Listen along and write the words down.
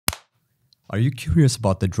Are you curious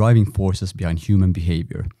about the driving forces behind human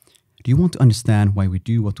behavior? Do you want to understand why we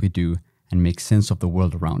do what we do and make sense of the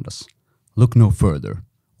world around us? Look no further.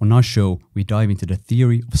 On our show, we dive into the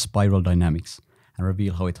theory of spiral dynamics and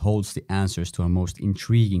reveal how it holds the answers to our most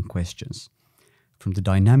intriguing questions. From the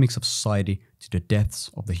dynamics of society to the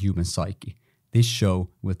depths of the human psyche, this show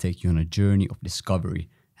will take you on a journey of discovery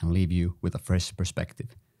and leave you with a fresh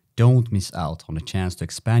perspective. Don't miss out on the chance to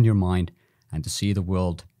expand your mind and to see the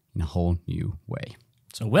world in a whole new way.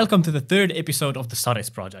 So welcome to the third episode of the Saris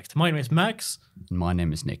project. My name is Max. And my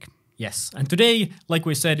name is Nick. Yes, and today, like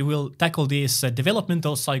we said, we'll tackle these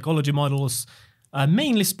developmental psychology models,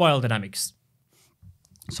 mainly spiral dynamics.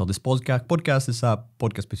 So this podcast is a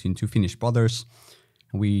podcast between two Finnish brothers.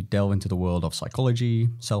 We delve into the world of psychology,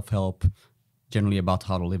 self-help, generally about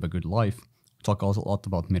how to live a good life. We talk also a lot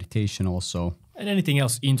about meditation also. And anything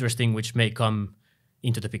else interesting which may come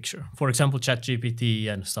into the picture. For example, ChatGPT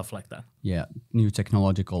and stuff like that. Yeah, new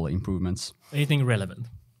technological improvements. Anything relevant.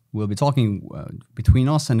 We'll be talking between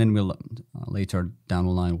us, and then we'll later down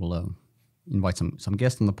the line we'll invite some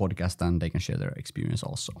guests on the podcast, and they can share their experience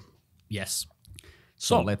also. Yes.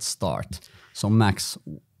 So let's start. So Max,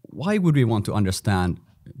 why would we want to understand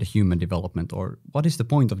the human development, or what is the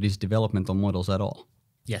point of these developmental models at all?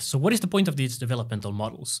 Yes, so what is the point of these developmental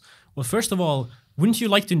models? Well, first of all, wouldn't you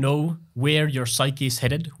like to know where your psyche is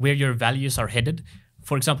headed, where your values are headed?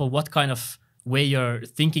 For example, what kind of way your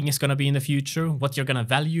thinking is going to be in the future, what you're going to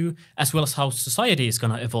value, as well as how society is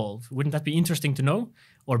going to evolve. Wouldn't that be interesting to know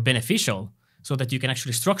or beneficial so that you can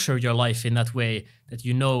actually structure your life in that way that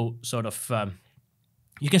you know sort of,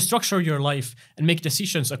 you can structure your life and make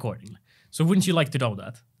decisions accordingly. So wouldn't you like to know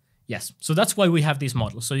that? Yes, so that's why we have these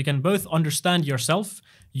models. So you can both understand yourself,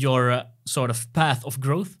 your sort of path of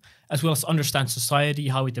growth, as well as understand society,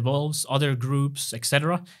 how it evolves, other groups,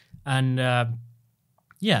 etc. And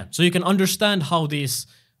so you can understand how these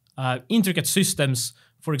intricate systems,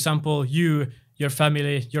 for example, you, your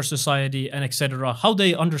family, your society, and etc., how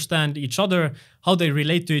they understand each other, how they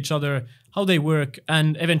relate to each other, how they work,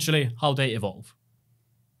 and eventually how they evolve.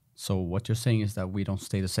 So what you're saying is that we don't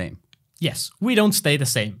stay the same? Yes, we don't stay the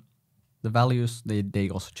same. The values, they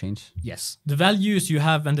also change? Yes. The values you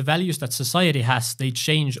have and the values that society has, they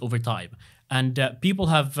change over time. And people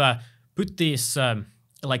have put these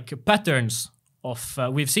patterns of,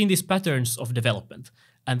 we've seen these patterns of development.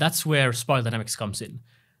 And that's where spiral dynamics comes in.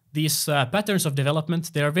 These patterns of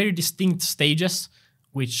development, they are very distinct stages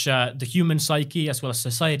which the human psyche as well as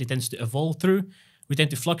society tends to evolve through. We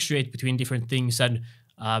tend to fluctuate between different things and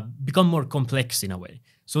become more complex in a way.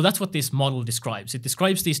 So that's what this model describes. It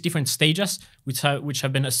describes these different stages which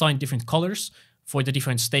have been assigned different colors for the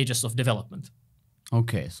different stages of development.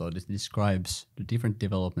 Okay, so this describes the different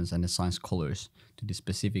developments and assigns colors to the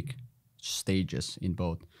specific stages in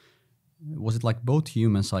both. Was it like both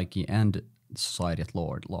human psyche and society at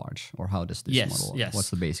large? Or how does this model work? Yes.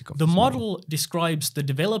 What's the basic of the this model describes the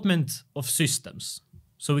development of systems.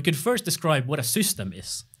 So we could first describe what a system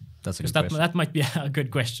is. That's a good question. That might be a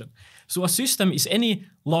good question. So a system is any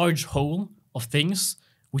large whole of things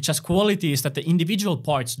which has qualities that the individual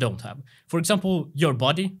parts don't have. For example, your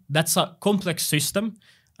body, that's a complex system.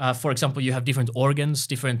 For example, you have different organs,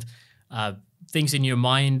 different things in your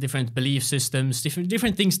mind, different belief systems,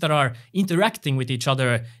 different things that are interacting with each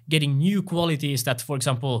other, getting new qualities that, for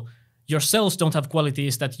example, your cells don't have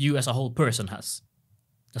qualities that you as a whole person has.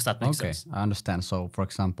 Does that make sense? Okay, I understand. So, for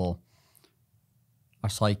example, our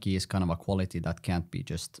psyche is kind of a quality that can't be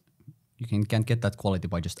just, can't get that quality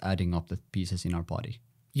by just adding up the pieces in our body.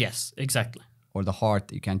 Yes, exactly. Or the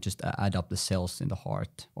heart, you can't just add up the cells in the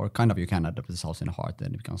heart, or kind of you can add up the cells in the heart,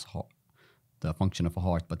 then it becomes the function of a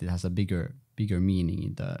heart, but it has a bigger meaning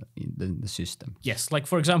in the system. Yes, like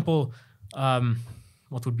for example,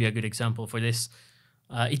 what would be a good example for this?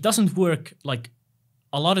 It doesn't work like,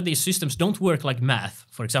 a lot of these systems don't work like math.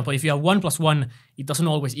 For example, if you have 1 + 1, it doesn't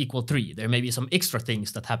always equal 3. There may be some extra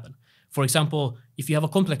things that happen. For example, if you have a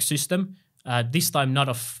complex system, this time not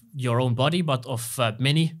of your own body, but of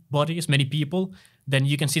many bodies, many people, then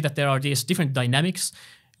you can see that there are these different dynamics.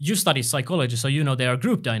 You study psychology, so you know there are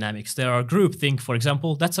group dynamics. There are groupthink, for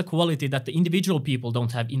example. That's a quality that the individual people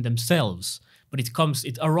don't have in themselves, but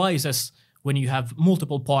it arises when you have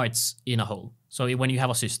multiple parts in a whole. So when you have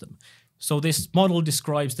a system. So this model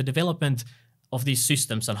describes the development of these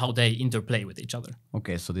systems and how they interplay with each other.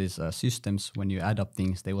 Okay, so these systems, when you add up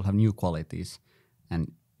things, they will have new qualities.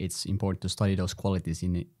 And it's important to study those qualities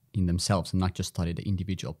in themselves and not just study the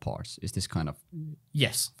individual parts. Is this kind of...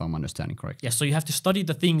 Yes. If I'm understanding correctly. Yes, so you have to study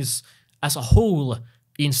the things as a whole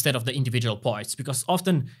instead of the individual parts. Because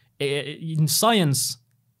often in science,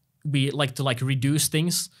 we like to reduce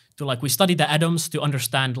things we study the atoms to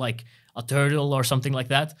understand like a turtle or something like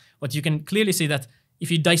that. But you can clearly see that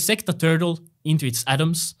if you dissect a turtle into its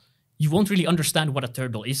atoms, you won't really understand what a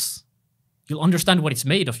turtle is. You'll understand what it's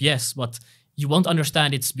made of, yes, but you won't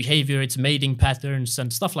understand its behavior, its mating patterns,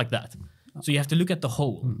 and stuff like that. So you have to look at the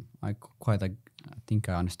whole. I think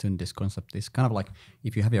I understood this concept. It's kind of like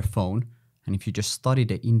if you have your phone, and if you just study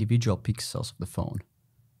the individual pixels of the phone,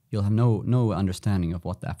 you'll have no understanding of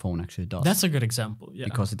what that phone actually does. That's a good example, yeah.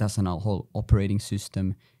 Because it has a whole operating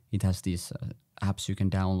system. It has these apps you can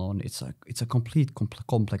download. It's a complete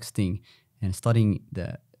complex thing, and studying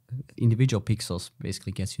the individual pixels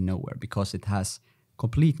basically gets you nowhere because it has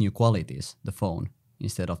complete new qualities, the phone,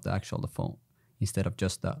 instead of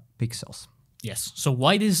just the pixels. Yes. So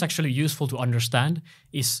why this is actually useful to understand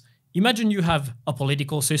is, imagine you have a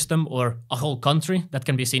political system or a whole country that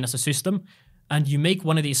can be seen as a system, and you make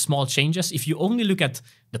one of these small changes. If you only look at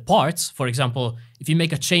the parts, for example, if you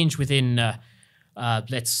make a change within,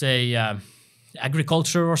 let's say,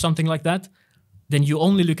 agriculture or something like that, then you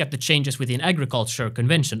only look at the changes within agriculture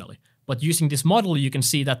conventionally. But using this model, you can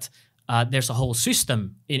see that there's a whole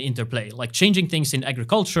system in interplay. Like changing things in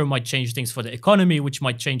agriculture might change things for the economy, which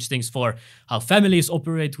might change things for how families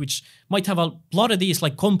operate, which might have a lot of these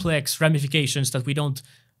like complex ramifications that we don't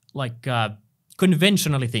like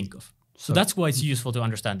conventionally think of. So that's why it's useful to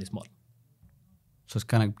understand this model. So it's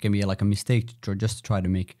kind of can be like a mistake to just try to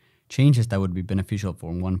make changes that would be beneficial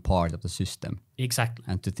for one part of the system. Exactly.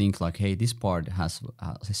 And to think like, hey, this part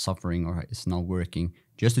is suffering or is not working,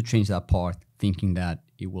 just to change that part, thinking that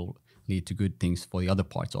it will lead to good things for the other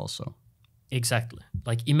parts also. Exactly.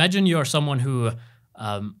 Like imagine you're someone who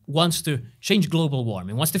wants to change global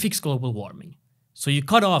warming, wants to fix global warming. So you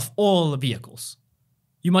cut off all the vehicles.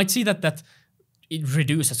 You might see that it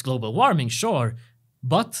reduces global warming, sure,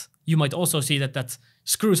 but you might also see that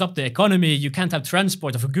screws up the economy. You can't have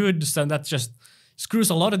transport of goods, and that just screws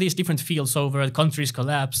a lot of these different fields over. Countries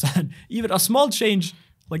collapse, and even a small change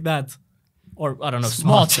like that, or I don't know,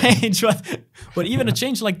 small change, but even a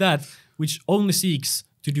change like that, which only seeks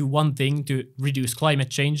to do one thing, to reduce climate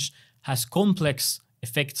change, has complex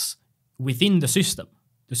effects within the system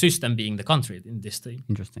being the country in this thing.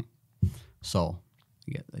 Interesting. So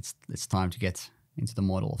it's time to get into the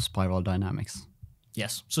model of spiral dynamics.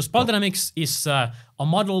 Yes. So spiral dynamics is a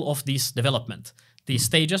model of this development, these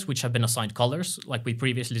stages which have been assigned colors, like we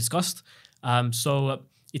previously discussed.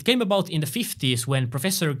 It came about in the 50s when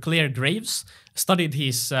Professor Clare Graves studied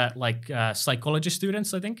his psychology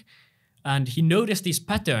students, I think, and he noticed these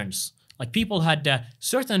patterns. Like people had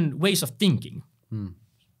certain ways of thinking.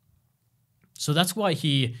 So that's why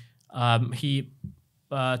he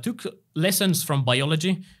took lessons from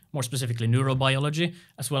biology, more specifically neurobiology,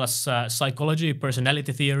 as well as psychology,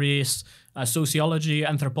 personality theories, sociology,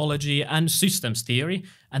 anthropology, and systems theory.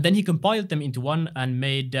 And then he compiled them into one and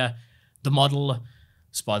made the model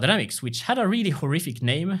spiral dynamics, which had a really horrific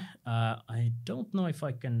name. I don't know if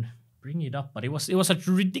I can bring it up, but it was a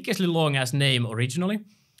ridiculously long-ass name originally.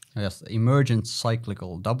 Yes, emergent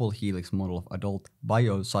cyclical double helix model of adult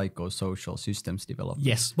biopsychosocial systems development.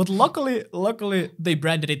 Yes, but luckily they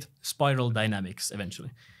branded it spiral dynamics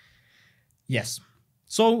eventually. Yes,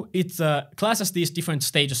 so it classes these different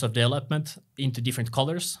stages of development into different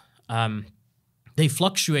colors. They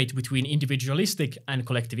fluctuate between individualistic and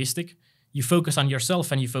collectivistic. You focus on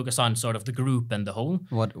yourself and you focus on sort of the group and the whole.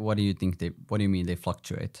 What do you mean they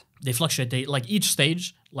fluctuate? They fluctuate. Like each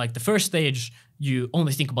stage, like the first stage, you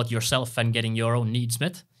only think about yourself and getting your own needs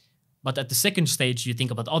met. But at the second stage, you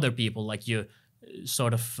think about other people, like you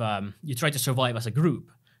sort of, you try to survive as a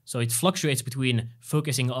group. So it fluctuates between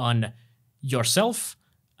focusing on yourself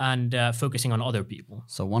and focusing on other people.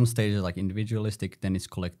 So one stage is like individualistic, then it's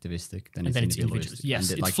collectivistic, then it's individualistic.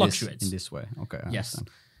 Yes, it like fluctuates. In this way. Okay, I understand.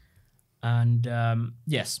 And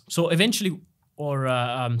yes, so eventually, or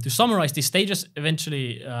to summarize these stages,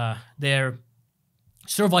 eventually they're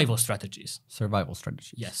survival strategies. Survival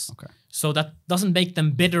strategies. Yes. Okay. So that doesn't make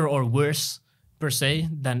them better or worse per se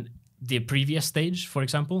than the previous stage, for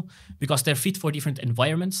example, because they're fit for different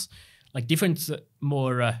environments. Like different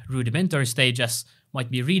more rudimentary stages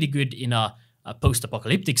might be really good in a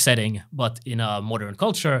post-apocalyptic setting, but in a modern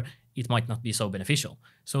culture, it might not be so beneficial.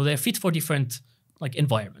 So they're fit for different like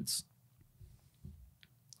environments.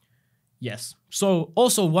 Yes. So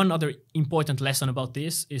also one other important lesson about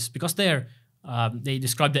this is because they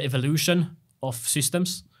describe the evolution of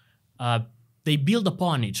systems, they build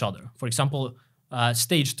upon each other. For example,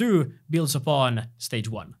 stage 2 builds upon stage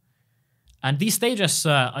 1. And these stages,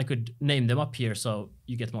 I could name them up here so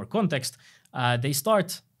you get more context. They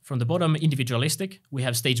start from the bottom, individualistic. We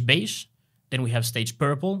have stage beige, then we have stage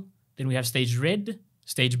purple, then we have stage red,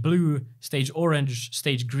 stage blue, stage orange,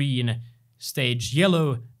 stage green, stage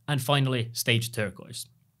yellow, and finally stage turquoise.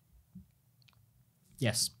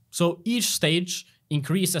 Yes, so each stage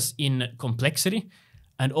increases in complexity,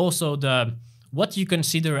 and also what you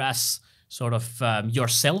consider as sort of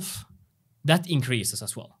yourself, that increases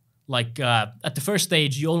as well. Like at the first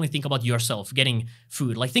stage, you only think about yourself, getting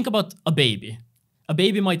food. Like think about a baby. A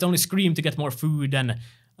baby might only scream to get more food and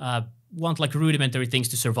want like rudimentary things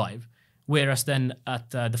to survive. Whereas then at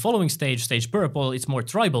the following stage, stage purple, it's more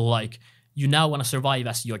tribal-like. You now want to survive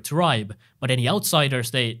as your tribe, but any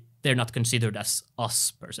outsiders, they're not considered as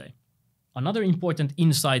us per se. Another important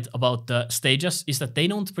insight about the stages is that they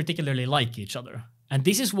don't particularly like each other. And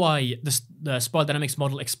this is why the spiral dynamics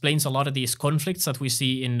model explains a lot of these conflicts that we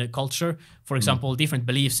see in the culture. For example, different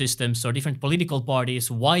belief systems or different political parties,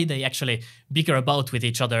 why they actually bicker about with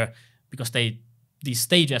each other, because these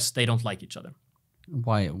stages, they don't like each other.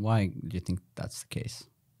 Why do you think that's the case?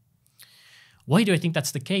 Why do I think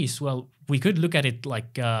that's the case? Well, we could look at it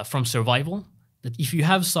like from survival, that if you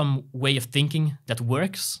have some way of thinking that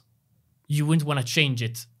works, you wouldn't want to change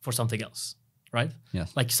it for something else, right?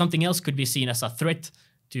 Yes. Like something else could be seen as a threat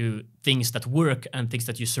to things that work and things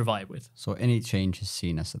that you survive with. So any change is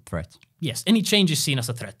seen as a threat? Yes, any change is seen as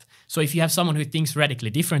a threat. So if you have someone who thinks radically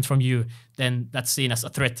different from you, then that's seen as a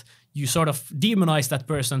threat. You sort of demonize that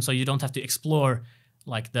person so you don't have to explore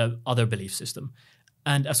like the other belief system.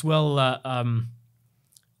 And as well,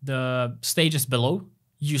 the stages below,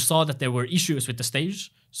 you saw that there were issues with the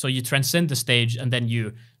stage, so you transcend the stage and then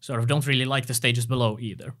you sort of don't really like the stages below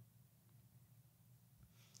either.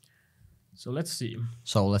 So let's see.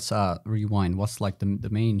 So let's rewind. What's like the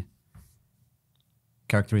main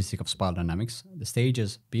characteristic of spiral dynamics? The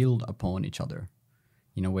stages build upon each other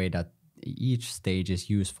in a way that each stage is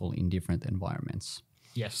useful in different environments.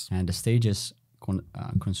 Yes. And the stages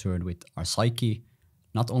concerned with our psyche,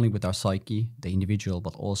 not only with our psyche, the individual,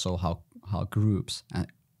 but also how groups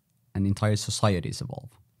and entire societies evolve.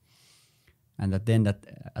 And that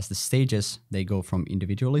as the stages, they go from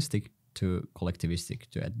individualistic to collectivistic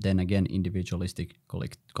to then again individualistic,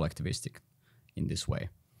 collectivistic in this way.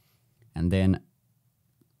 And then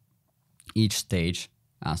each stage,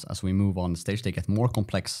 as we move on the stage, they get more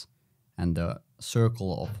complex, and the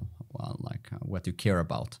circle of what you care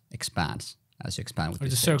about expands as you expand with or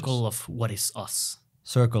the stages. circle of what is us.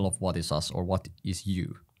 Circle of what is us, or what is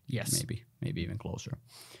you. Yes. Maybe even closer.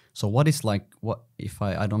 So what is like, what if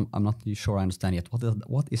I'm not really sure I understand yet.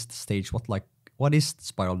 What is the stage? What is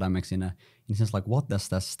spiral dynamics in a sense, like what does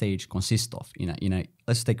that stage consist of in a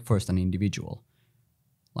let's take first an individual.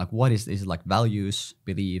 Like what is it like values,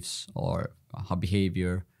 beliefs, or how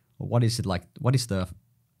behavior, or what is it like, what is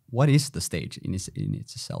the stage in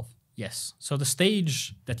itself? Yes. So the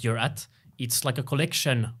stage that you're at, it's like a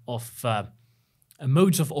collection of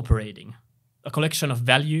modes of operating, a collection of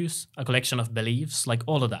values, a collection of beliefs, like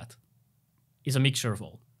all of that is a mixture of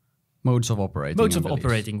all. Modes of operating. Modes of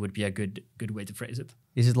operating would be a good way to phrase it.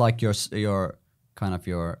 Is it like your kind of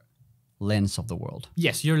your lens of the world?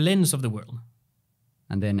 Yes, your lens of the world.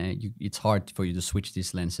 And then it's hard for you to switch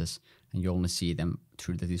these lenses, and you only see them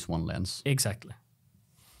through this one lens. Exactly.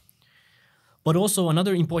 But also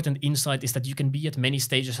another important insight is that you can be at many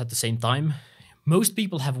stages at the same time. Most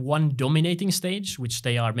people have one dominating stage, which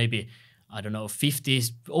they are maybe, I don't know,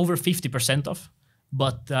 over 50% of.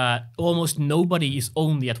 But almost nobody is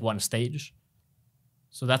only at one stage.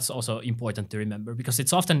 So that's also important to remember, because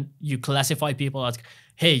it's often you classify people as,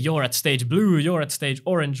 hey, you're at stage blue, you're at stage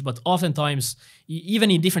orange, but oftentimes,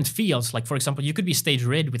 even in different fields, like for example, you could be stage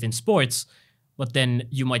red within sports, but then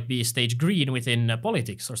you might be stage green within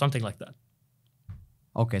politics or something like that.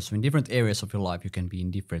 Okay, so in different areas of your life, you can be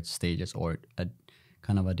in different stages, or you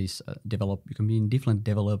can be in different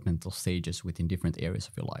developmental stages within different areas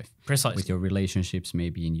of your life. Precisely. With your relationships,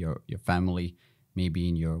 maybe in your family, maybe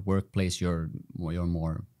in your workplace, you're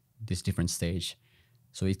more this different stage.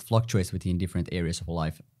 So it fluctuates within different areas of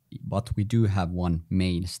life. But we do have one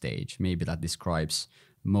main stage, maybe that describes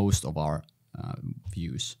most of our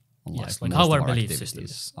views on life. Yes, like how our belief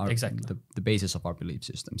systems. Exactly. The basis of our belief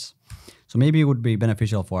systems. So maybe it would be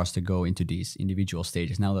beneficial for us to go into these individual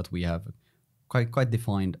stages now that we have quite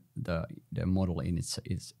defined the model in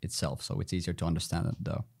itself, so it's easier to understand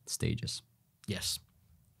the stages. Yes.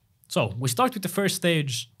 So we start with the first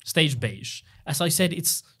stage, stage beige. As I said,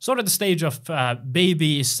 it's sort of the stage of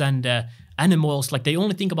babies and animals. Like they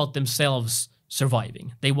only think about themselves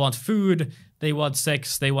surviving. They want food, they want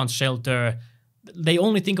sex, they want shelter. They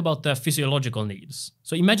only think about the physiological needs.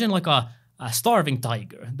 So imagine like a starving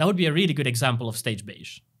tiger. That would be a really good example of stage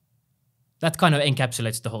beige. That kind of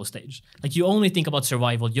encapsulates the whole stage. Like you only think about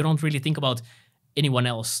survival. You don't really think about anyone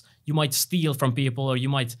else. You might steal from people, or you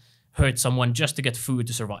might hurt someone just to get food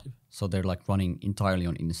to survive. So they're like running entirely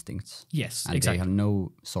on instincts. Yes, and exactly. they have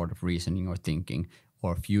no sort of reasoning or thinking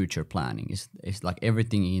or future planning. It's like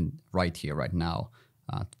everything in right here, right now,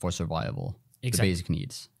 for survival, the basic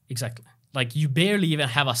needs. Exactly. Like you barely even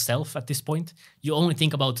have a self at this point. You only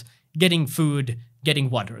think about getting food, getting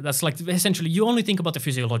water. That's like essentially you only think about the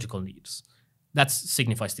physiological needs. That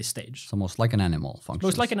signifies this stage. So most like an animal functions.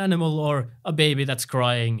 Most like an animal or a baby that's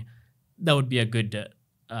crying. That would be a good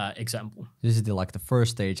example. This is like the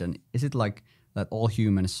first stage, and is it like that all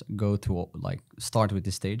humans go to like start with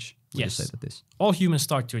this stage? Would Yes. you say that this? All humans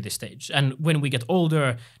start through this stage. And when we get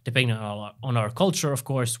older, depending on our culture, of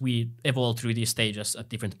course, we evolve through these stages at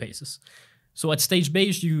different paces. So at stage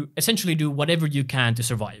beige, you essentially do whatever you can to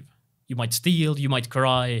survive. You might steal, you might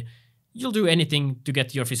cry, you'll do anything to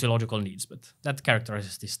get your physiological needs, but that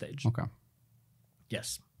characterizes this stage. Okay.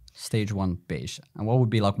 Yes. Stage 1 beige. And what would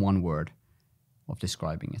be like one word of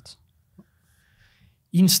describing it?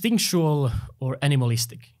 Instinctual or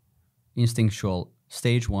animalistic. Instinctual.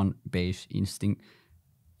 Stage 1 beige. Instinct.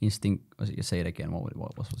 Say it again.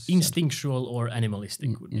 What was it? Instinctual or animalistic.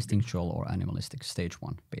 would be good. Instinctual or animalistic. Stage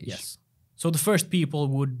 1 beige. Yes. So the first people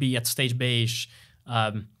would be at stage beige.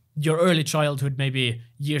 Your early childhood, maybe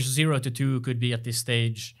years 0 to 2, could be at this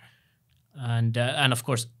stage, and of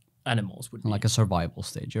course animals would be Like a survival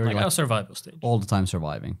stage. You're like a survival stage. all the time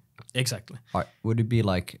surviving. Exactly. All right. Would it be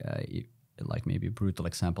like maybe a brutal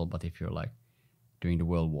example, but if you're like during the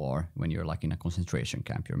World War, when you're like in a concentration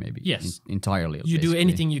camp, you're maybe Yes. entirely. You do basically-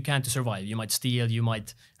 anything you can to survive. You might steal, you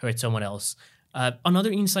might hurt someone else.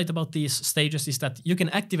 Another insight about these stages is that you can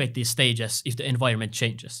activate these stages if the environment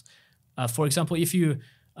changes. For example, if you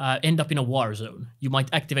end up in a war zone, you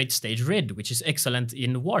might activate stage red, which is excellent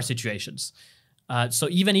in war situations. So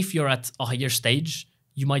even if you're at a higher stage,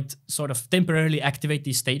 you might sort of temporarily activate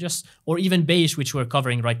these stages, or even beige, which we're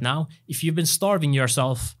covering right now. If you've been starving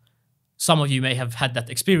yourself, some of you may have had that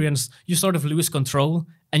experience, you sort of lose control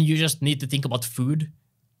and you just need to think about food.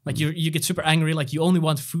 Like you get super angry, like you only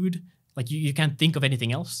want food, like you can't think of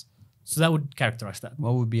anything else. So that would characterize that.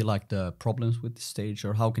 What would be like the problems with this stage,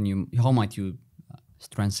 or how might you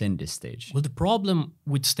transcend this stage? Well, the problem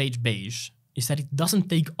with stage beige is that it doesn't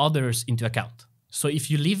take others into account. So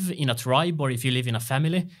if you live in a tribe or if you live in a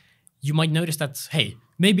family, you might notice that, hey,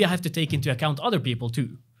 maybe I have to take into account other people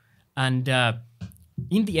too. And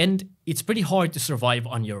in the end, it's pretty hard to survive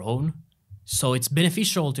on your own. So it's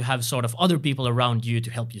beneficial to have sort of other people around you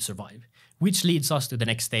to help you survive, which leads us to the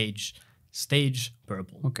next stage, stage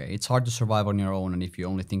purple. Okay, it's hard to survive on your own, and if you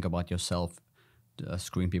only think about yourself,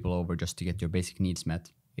 screwing people over just to get your basic needs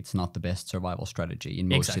met, it's not the best survival strategy in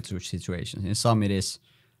most situations. In some it is,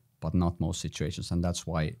 but not most situations, and that's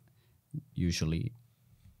why usually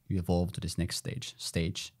you evolve to this next stage,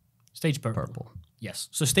 Stage purple. Yes.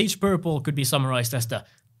 So stage purple could be summarized as the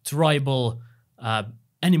tribal,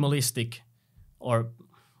 animalistic, or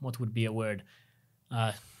what would be a word?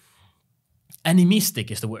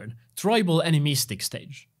 Animistic is the word. Tribal animistic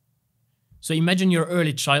stage. So imagine your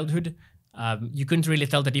early childhood. You couldn't really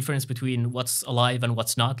tell the difference between what's alive and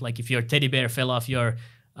what's not. Like if your teddy bear fell off your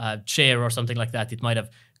chair or something like that, it might have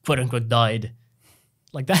quote unquote died.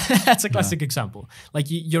 Like that. That's a classic example. Like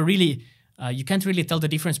you're really, you can't really tell the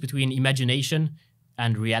difference between imagination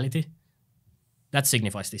and reality. That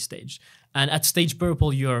signifies this stage. And at stage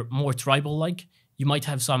purple, you're more tribal-like. You might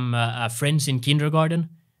have some friends in kindergarten.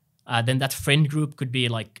 Then that friend group could be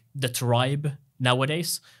like the tribe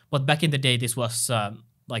nowadays. But back in the day, this was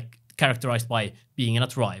like characterized by being in a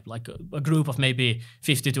tribe, like a group of maybe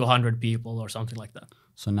 50 to 100 people or something like that.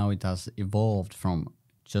 So now it has evolved from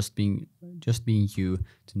just being you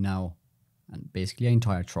to now, and basically an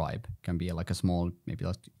entire tribe can be like a small, maybe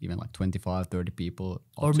like even like 25, 30 people.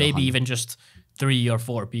 Or maybe even just 3 or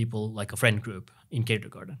 4 people, like a friend group in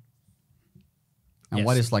kindergarten. And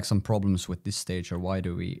what is like some problems with this stage, or why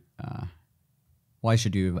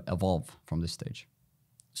should you evolve from this stage?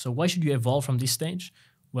 So why should you evolve from this stage?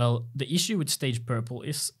 Well, the issue with stage purple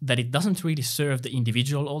is that it doesn't really serve the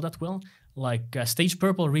individual all that well. Like stage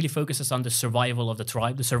purple really focuses on the survival of the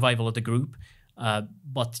tribe, the survival of the group,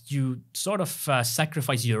 but you sort of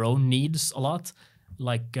sacrifice your own needs a lot.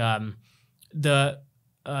 Like the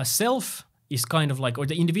self is kind of like, or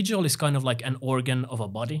the individual is kind of like an organ of a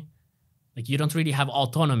body. Like you don't really have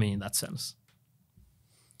autonomy in that sense.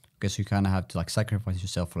 Okay, so you kind of have to like sacrifice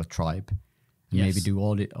yourself for a tribe, and maybe do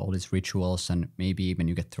all these rituals, and maybe even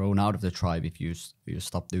you get thrown out of the tribe if you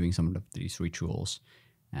stop doing some of these rituals,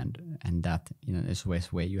 and that in this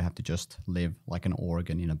way you have to just live like an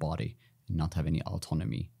organ in a body and not have any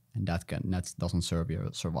autonomy, and that doesn't serve your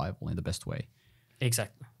survival in the best way.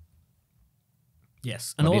 Exactly.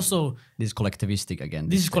 Yes, and But also this is collectivistic again.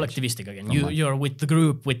 this is stage. collectivistic again. From like- You're with the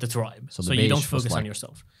group, with the tribe, So so, the you don't Beige was focus on like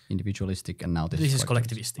yourself. Individualistic, and now This is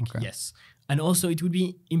collectivistic. Okay. Yes, and also it would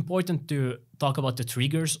be important to talk about the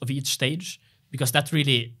triggers of each stage because that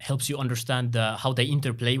really helps you understand how they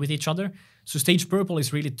interplay with each other. So stage purple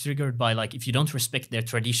is really triggered by like if you don't respect their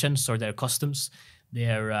traditions or their customs,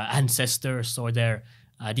 their ancestors or their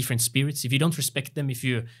different spirits. If you don't respect them, if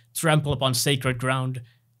you trample upon sacred ground,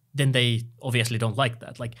 then they obviously don't like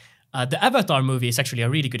that. Like the Avatar movie is actually a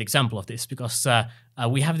really good example of this because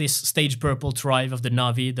we have this stage purple tribe of the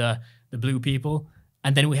Na'vi, the blue people,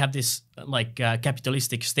 and then we have this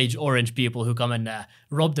capitalistic stage orange people who come and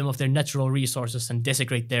rob them of their natural resources and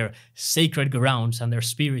desecrate their sacred grounds and their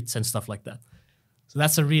spirits and stuff like that. So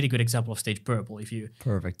that's a really good example of stage purple. If you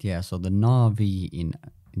Perfect. Yeah. So the Na'vi in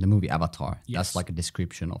the movie Avatar, Yes. that's like a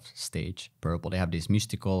description of stage purple. They have these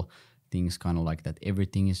mystical things, kind of like that.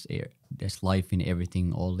 Everything is there's life in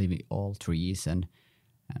everything, all trees and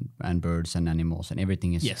birds and animals and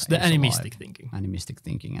everything is yes, the is animistic alive. thinking. Animistic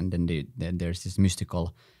thinking, and then then there's this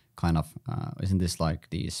mystical kind of isn't this like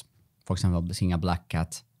these? For example, seeing a black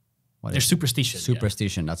cat. What There's is- superstition.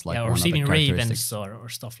 superstition. That's like or one of the seeing characteristics. ravens or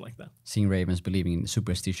stuff like that. Seeing ravens, believing in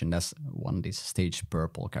superstition. That's one of these stage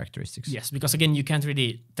purple characteristics. Yes, because again, you can't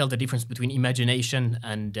really tell the difference between imagination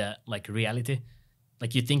and reality.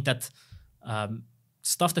 Like you think that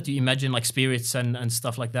stuff that you imagine, like spirits and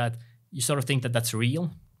stuff like that, you sort of think that that's real.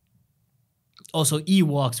 Also,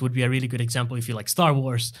 Ewoks would be a really good example if you like Star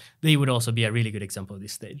Wars. They would also be a really good example of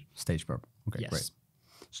this stage. Stage purple. Okay, Yes. great.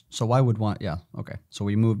 So why would one? Yeah, okay. So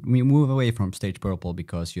we move away from stage purple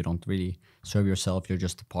because you don't really serve yourself. You're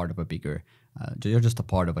just a part of a bigger. You're just a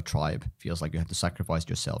part of a tribe. Feels like you have to sacrifice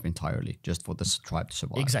yourself entirely just for this tribe to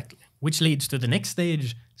survive. Exactly. Which leads to the next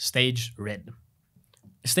stage, stage red.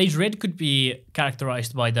 Stage red could be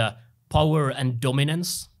characterized by the power and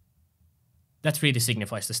dominance. That really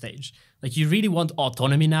signifies the stage. Like you really want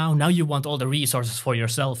autonomy now. Now you want all the resources for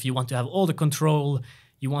yourself. You want to have all the control.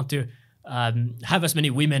 You want to have as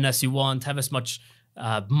many women as you want, have as much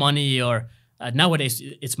money, or nowadays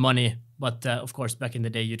it's money. But of course, back in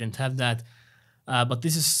the day, you didn't have that. But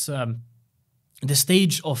this is the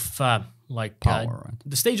stage of Power, right?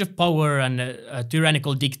 the stage of power and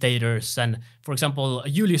tyrannical dictators. And for example,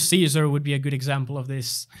 Julius Caesar would be a good example of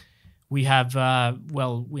this. We have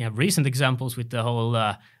we have recent examples with the whole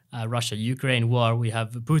Russia-Ukraine war. We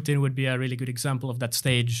have Putin would be a really good example of that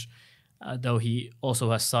stage, though he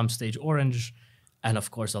also has some stage orange, and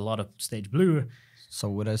of course a lot of stage blue. So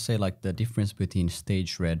would I say like the difference between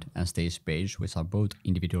stage red and stage beige, which are both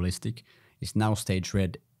individualistic, is now stage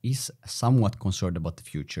red is somewhat concerned about the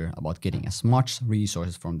future, about getting as much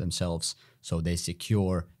resources from themselves so they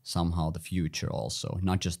secure somehow the future also,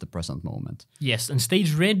 not just the present moment. Yes, and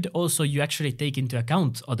stage red also you actually take into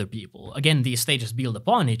account other people. Again, these stages build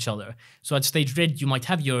upon each other. So at stage red, you might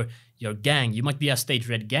have your gang. You might be a stage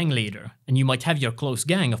red gang leader, and you might have your close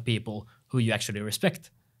gang of people who you actually respect.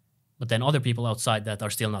 But then other people outside that are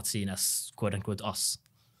still not seen as quote unquote us.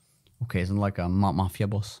 Okay, so like a mafia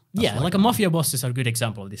boss. That's Yeah, like a mafia boss is a good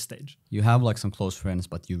example of this stage. You have like some close friends,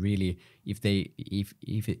 but you really, if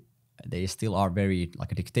they still are very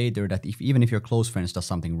like a dictator, that even if your close friends does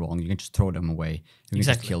something wrong, you can just throw them away. You can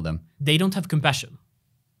just kill them. They don't have compassion.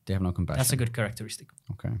 They have no compassion. That's a good characteristic.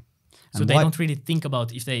 Okay. So they don't really think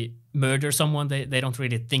about if they murder someone, they don't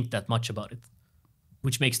really think that much about it,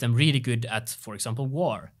 which makes them really good at, for example,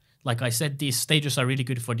 war. Like I said, these stages are really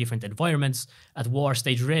good for different environments. At war,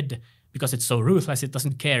 stage red, because it's so ruthless, it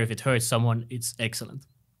doesn't care if it hurts someone, it's excellent.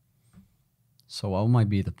 So what might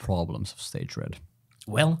be the problems of stage red?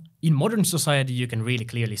 Well, in modern society, you can really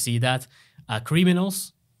clearly see that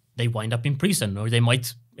criminals, they wind up in prison, or they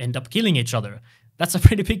might end up killing each other. That's a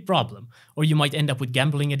pretty big problem. Or you might end up with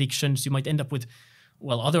gambling addictions. You might end up with,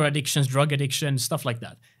 other addictions, drug addictions, stuff like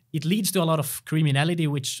that. It leads to a lot of criminality,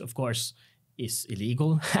 which, of course, is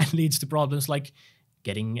illegal and leads to problems like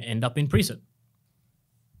end up in prison.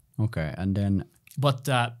 Okay, and then... But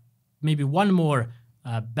maybe one more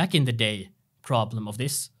back in the day problem of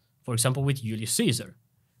this, for example, with Julius Caesar.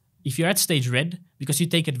 If you're at stage red, because you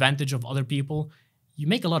take advantage of other people, you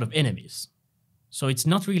make a lot of enemies. So it's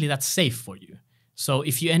not really that safe for you. So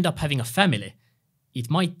if you end up having a family, it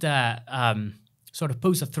might sort of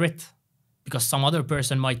pose a threat because some other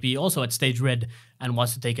person might be also at stage red and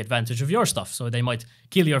wants to take advantage of your stuff. So they might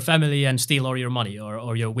kill your family and steal all your money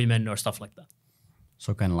or your women or stuff like that.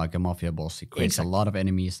 So kind of like a mafia boss. It creates a lot of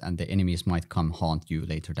enemies, and the enemies might come haunt you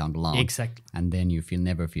later down the line. Exactly. And then you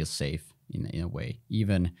never feel safe in a way.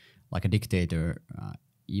 Even like a dictator,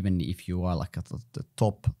 even if you are like at the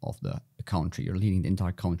top of the country, you're leading the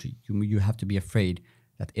entire country, you have to be afraid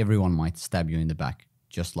that everyone might stab you in the back,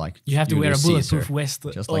 just like you have to wear a bulletproof vest.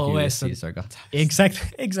 Just like Julius Caesar got.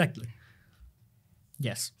 Exactly.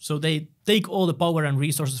 Yes. So they take all the power and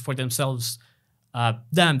resources for themselves.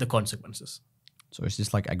 Damn the consequences. So is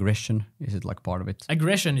this like aggression? Is it like part of it?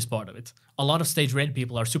 Aggression is part of it. A lot of stage red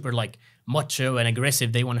people are super like macho and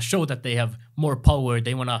aggressive. They want to show that they have more power.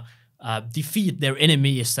 They want to defeat their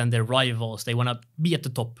enemies and their rivals. They want to be at the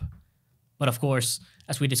top. But of course,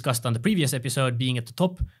 as we discussed on the previous episode, being at the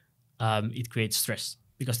top, it creates stress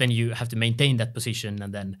because then you have to maintain that position,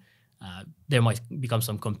 and then there might become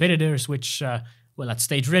some competitors which, at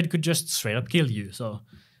stage red could just straight up kill you. So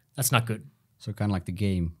that's not good. So kind of like the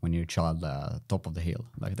game when you're child, top of the hill,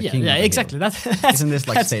 like the yeah, king. Yeah, of the exactly. Hill. Isn't this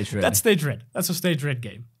like stage red? That's stage red. That's a stage red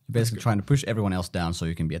game. You're basically trying to push everyone else down so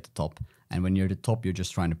you can be at the top. And when you're at the top, you're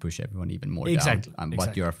just trying to push everyone even more down.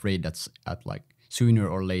 But you're afraid that's at like sooner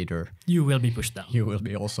or later you will be pushed down. You will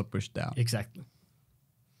be also pushed down. Exactly.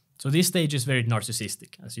 So this stage is very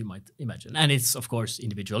narcissistic, as you might imagine, and it's of course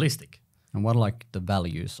individualistic. And what are like the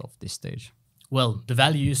values of this stage? Well,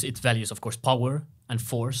 it values of course power and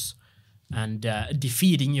force. And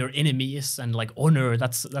defeating your enemies and like honor,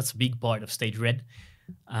 that's a big part of stage red.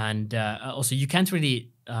 And also you can't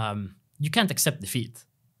really you can't accept defeat,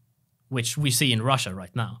 which we see in Russia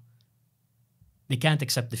right now. They can't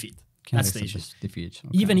accept defeat. That's the issue. Defeat.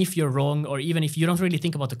 Okay. Even if you're wrong, or even if you don't really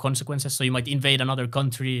think about the consequences, so you might invade another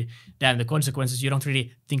country, damn the consequences, you don't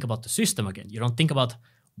really think about the system again. You don't think about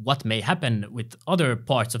what may happen with other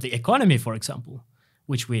parts of the economy, for example,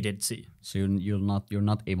 which we did see. So you're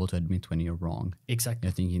not able to admit when you're wrong. Exactly.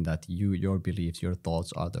 You're thinking that your beliefs, your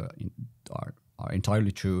thoughts are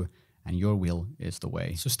entirely true, and your will is the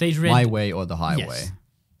way. So stage red, my way or the highway. Yes.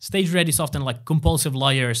 Stage red is often like compulsive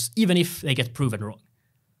liars, even if they get proven wrong.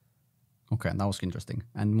 Okay, that was interesting.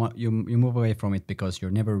 And you move away from it because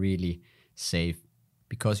you're never really safe,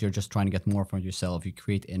 because you're just trying to get more from yourself. You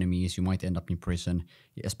create enemies. You might end up in prison.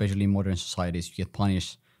 Especially in modern societies, you get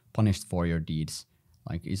punished for your deeds.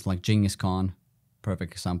 Like it's like Genghis Khan,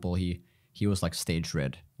 perfect example. He was like stage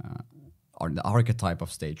red, or the archetype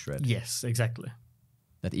of stage red. Yes, exactly.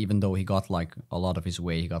 That even though he got like a lot of his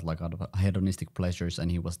way, he got like out of hedonistic pleasures, and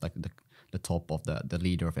he was like the top of the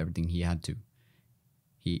leader of everything. He had to.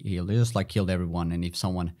 He just like killed everyone, and if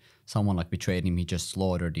someone like betrayed him, he just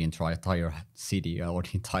slaughtered the entire city or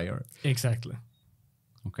the entire. Exactly.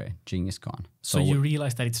 Okay, Genghis Khan. So you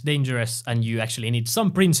realize that it's dangerous, and you actually need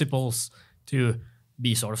some principles to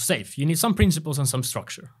be sort of safe. You need some principles and some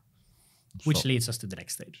structure, which leads us to the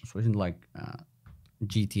next stage. So isn't like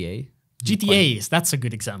GTA? GTAs, that's a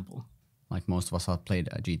good example. Like most of us have played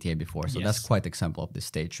GTA before, so Yes. that's quite example of this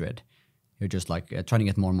stage red. You're just like trying to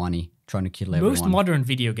get more money, trying to kill everyone. Most modern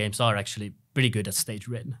video games are actually pretty good at stage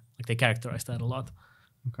red. Like they characterize that a lot.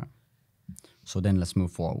 Okay. So then let's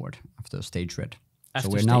move forward after stage red. After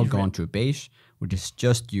so we're now stage going red. to beige, which is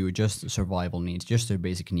just survival needs, just your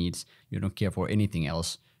basic needs. You don't care for anything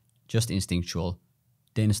else, just instinctual.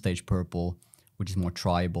 Then stage purple, which is more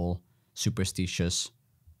tribal, superstitious,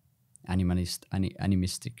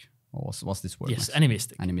 animistic. What's this word? Yes, Max?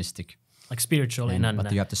 animistic. Animistic. Like spiritual in an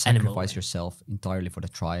But you have to animal sacrifice way. yourself entirely for the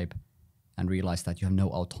tribe and realize that you have no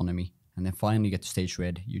autonomy. And then finally you get to stage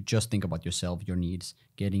red. You just think about yourself, your needs,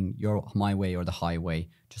 getting my way or the highway,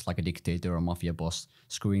 just like a dictator or a mafia boss,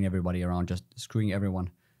 screwing everybody around, just screwing everyone,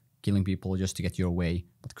 killing people just to get your way,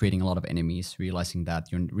 but creating a lot of enemies, realizing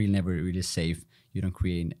that you're really never really safe. You don't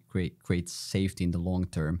create safety in the long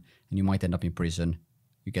term, and you might end up in prison.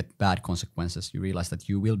 You get bad consequences. You realize that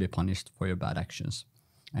you will be punished for your bad actions,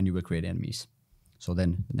 and you will create enemies. So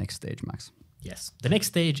then the next stage, Max. Yes. The next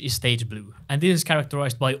stage is stage blue, and this is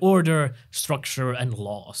characterized by order, structure, and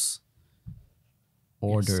laws.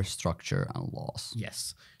 Order, structure, and laws.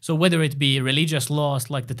 Yes. So whether it be religious laws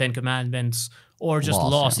like the Ten Commandments, or just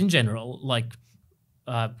laws in general, like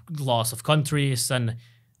laws of countries and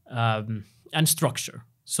structure.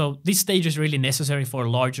 So this stage is really necessary for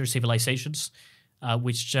larger civilizations,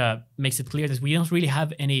 which makes it clear that we don't really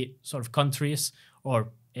have any sort of countries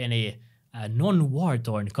or any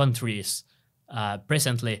non-war-torn countries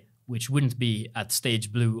presently which wouldn't be at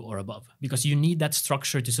stage blue or above, because you need that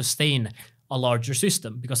structure to sustain a larger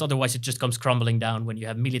system, because otherwise it just comes crumbling down when you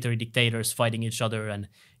have military dictators fighting each other and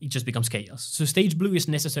it just becomes chaos. So stage blue is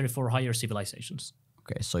necessary for higher civilizations.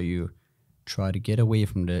 Okay, so you try to get away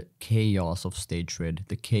from the chaos of stage red,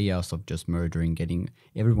 the chaos of just murdering, getting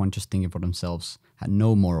everyone just thinking for themselves, had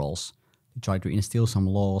no morals. You try to instill some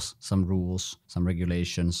laws, some rules, some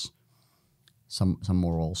regulations, some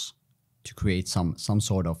morals to create some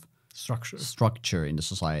sort of structure in the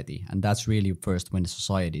society. And that's really first when the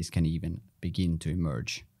societies can even begin to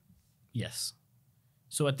emerge. Yes.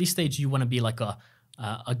 So at this stage, you want to be like a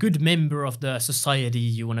good member of the society.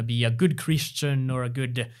 You want to be a good Christian or a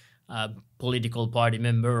good political party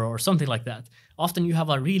member or something like that. Often you have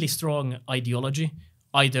a really strong ideology,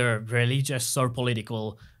 either religious or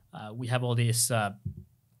political. We have all these,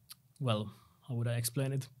 well, how would I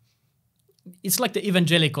explain it? It's like the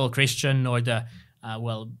evangelical Christian or the,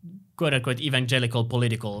 quote-unquote evangelical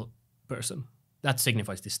political person. That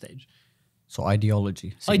signifies this stage. So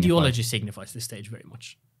ideology signifies this stage very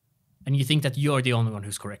much. And you think that you're the only one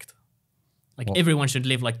who's correct. Like everyone should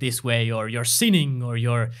live like this way, or you're sinning, or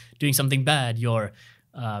you're doing something bad, you're,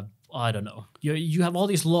 I don't know. You have all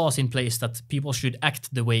these laws in place that people should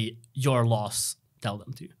act the way your laws tell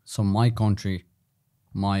them to. So my country,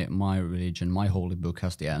 my religion, my holy book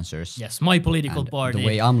has the answers. Yes, my political party. The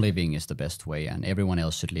way I'm living is the best way, and everyone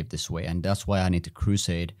else should live this way. And that's why I need to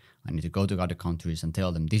crusade. I need to go to other countries and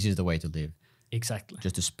tell them this is the way to live. Exactly.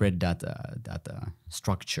 Just to spread that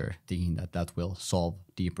structure, thinking that will solve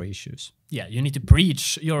deeper issues. Yeah, you need to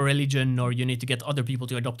preach your religion, or you need to get other people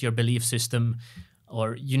to adopt your belief system,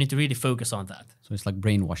 or you need to really focus on that. So it's like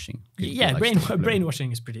brainwashing. Yeah,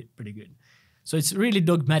 brainwashing is pretty good. So it's really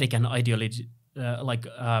dogmatic and ideology,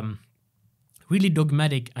 really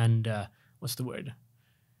dogmatic and what's the word?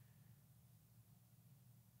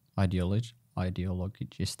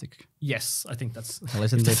 Ideologistic. Yes, I think that's. Well,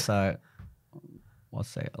 isn't this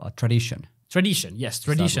tradition? Tradition, yes,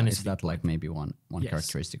 tradition is that like maybe one yes.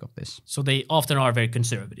 characteristic of this? So they often are very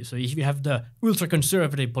conservative. So if you have the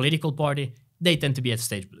ultra-conservative political party, they tend to be at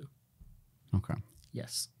stage blue. Okay.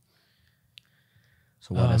 Yes.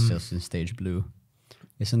 So what else is in stage blue?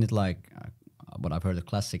 Isn't it like what I've heard? The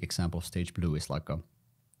classic example of stage blue is like a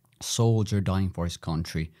soldier dying for his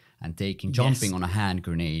country and jumping on a hand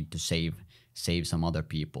grenade to save some other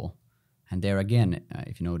people. And there again,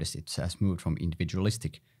 if you notice, it has moved from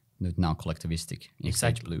individualistic to now collectivistic in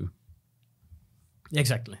stage blue.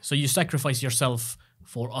 Exactly. So you sacrifice yourself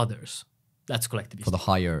for others. That's collectivistic. For the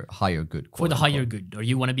higher good. For the higher good. Or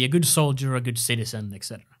you want to be a good soldier, a good citizen,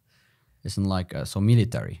 etc. Isn't like, so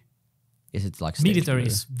military, is it like stage military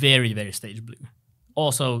blue? Is very, very stage blue.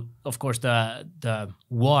 Also, of course, the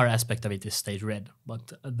war aspect of it is stage red.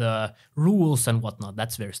 But the rules and whatnot,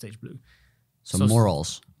 that's very stage blue. So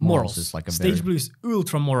morals is like a stage blue is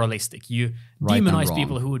ultra moralistic. You demonize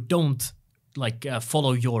people who don't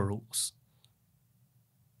follow your rules.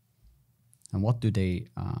 And what do they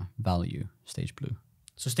value, stage blue?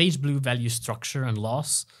 So stage blue values structure and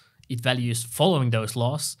laws. It values following those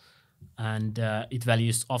laws, and it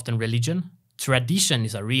values often religion. Tradition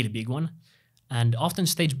is a really big one. And often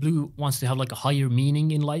stage blue wants to have like a higher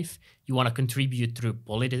meaning in life. You want to contribute through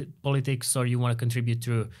politics, or you want to contribute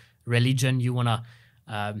through religion. You want to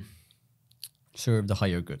serve the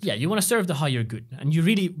higher good. Yeah, you want to serve the higher good, and you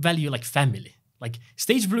really value like family. Like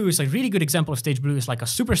stage blue is a really good example of stage blue is like a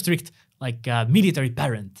super strict military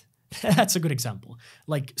parent. That's a good example.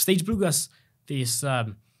 Like stage blue has these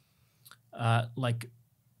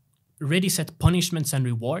ready set punishments and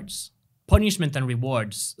rewards. Punishment and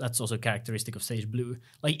rewards, that's also characteristic of stage blue.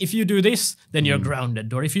 Like if you do this, then you're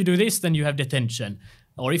grounded, or if you do this, then you have detention,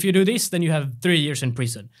 or if you do this, then you have 3 years in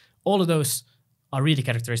prison. All of those are really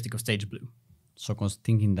characteristic of stage blue. So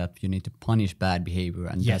thinking that you need to punish bad behavior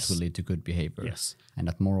and that will lead to good behavior. Yes. And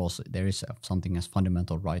that morals, there is something as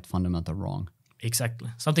fundamental right, fundamental wrong. Exactly.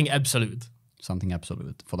 Something absolute. Something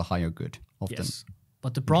absolute for the higher good. Often. Yes.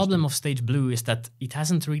 But the problem of stage blue is that it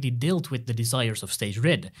hasn't really dealt with the desires of stage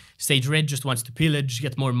red. Stage red just wants to pillage,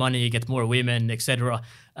 get more money, get more women, etc.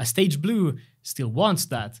 Stage blue still wants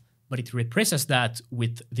that, but it represses that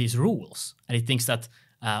with these rules. And it thinks that,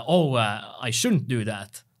 I shouldn't do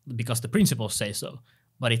that because the principles say so.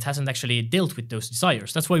 But it hasn't actually dealt with those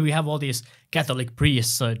desires. That's why we have all these Catholic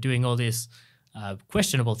priests doing all these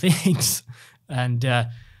questionable things. And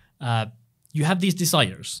you have these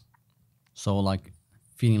desires. So like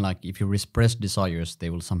feeling like if you repress desires,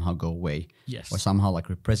 they will somehow go away. Yes. Or somehow like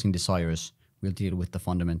repressing desires will deal with the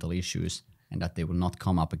fundamental issues and that they will not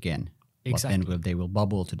come up again. Exactly. But then they will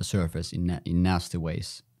bubble to the surface in nasty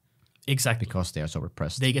ways. Exactly. Because they are so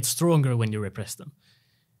repressed. They get stronger when you repress them.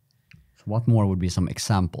 So what more would be some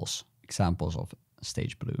examples of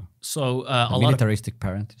stage blue? So militaristic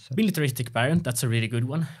parent. Militaristic parent, that's a really good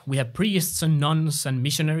one. We have priests and nuns and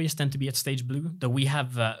missionaries tend to be at stage blue. Though we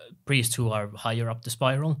have priests who are higher up the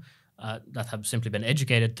spiral that have simply been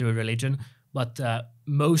educated through religion, but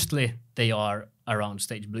mostly they are around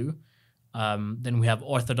stage blue. Then we have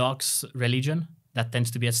Orthodox religion that tends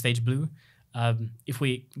to be at stage blue. If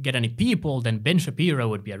we get any people, then Ben Shapiro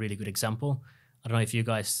would be a really good example. I don't know if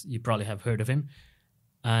you probably have heard of him.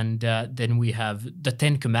 And then we have the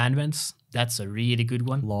 10 Commandments. That's a really good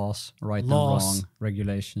one. Laws, right and wrong,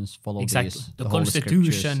 regulations, follow these. The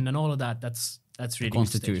Constitution and all of that. That's really the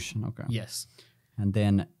Constitution, good stage. okay. Yes. And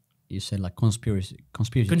then you said like conspiracy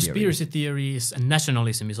theories and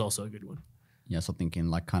nationalism is also a good one. Yeah, so thinking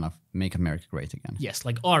like kind of make America great again. Yes,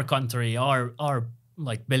 like our country, our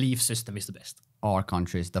like belief system is the best. Our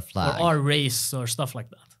country is the flag. Or our race or stuff like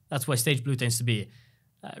that. That's why Stage Blue tends to be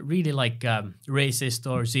really like racist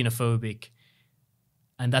or xenophobic.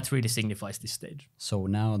 And that really signifies this stage. So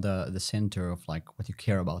now the center of like what you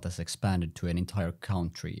care about has expanded to an entire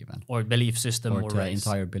country even. Or belief system or to race. an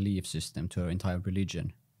entire belief system, to an entire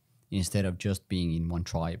religion, instead of just being in one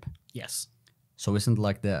tribe. Yes. So isn't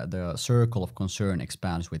like the circle of concern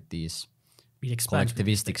expands with these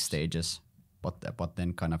collectivistic stages, but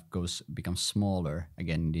then kind of becomes smaller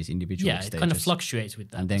again in these individual stages. Yeah, it kind of fluctuates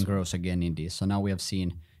with that. And then grows again in these. So now we have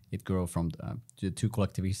seen it grow from the two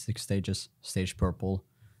collectivistic stages, Stage Purple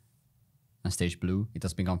and Stage Blue. It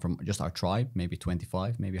has become from just our tribe, maybe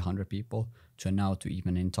 25, maybe 100 people, to now to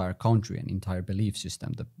even an entire country, an entire belief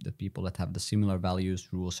system, the people that have the similar values,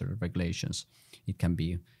 rules, or regulations. It can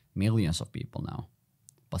be millions of people now,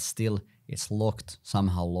 but still it's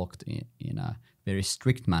somehow locked in a very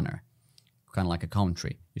strict manner, kind of like a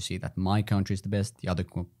country. You see that my country is the best, the other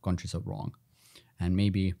countries are wrong, and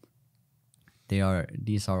maybe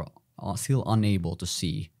these are still unable to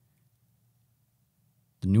see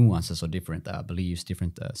the nuances of different beliefs,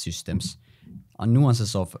 different systems,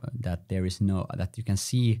 nuances of that that you can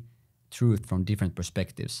see truth from different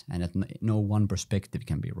perspectives, and that no one perspective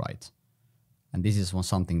can be right. And this is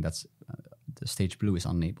something that's the Stage Blue is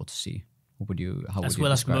unable to see. As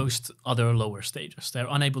well as most other lower stages. They're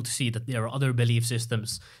unable to see that there are other belief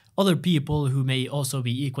systems, other people who may also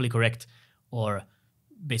be equally correct or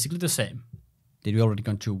basically the same. Did we already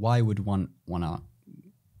go through why would one want to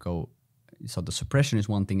go? So the suppression is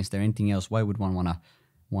one thing. Is there anything else? Why would one want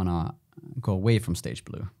to go away from Stage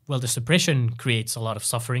Blue? Well, the suppression creates a lot of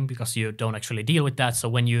suffering because you don't actually deal with that. So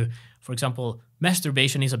when you, for example,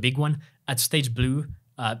 masturbation is a big one. At Stage Blue,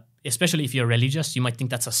 especially if you're religious, you might think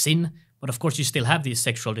that's a sin. But of course, you still have these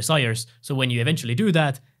sexual desires. So when you eventually do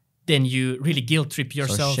that, then you really guilt trip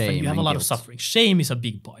yourself and you have a lot of suffering. Shame is a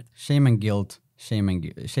big part. Shame and guilt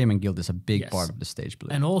is a big part of the Stage Blue.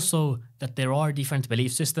 And also that there are different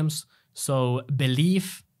belief systems. So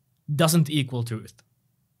belief doesn't equal truth.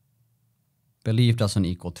 Belief doesn't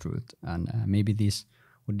equal truth. And maybe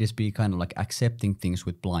would this be kind of like accepting things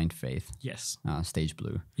with blind faith? Yes. Stage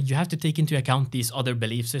Blue. You have to take into account these other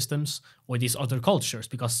belief systems or these other cultures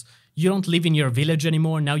because you don't live in your village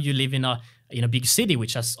anymore. Now you live in a big city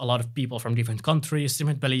which has a lot of people from different countries,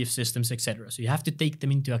 different belief systems, etc. So you have to take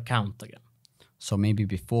them into account again. So maybe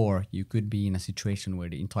before you could be in a situation where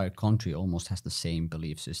the entire country almost has the same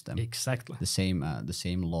belief system. Exactly. The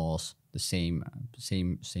same laws, the same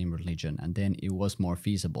religion, and then it was more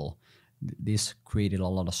feasible. This created a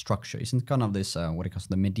lot of structure. Isn't kind of this what it calls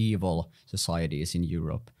the medieval societies in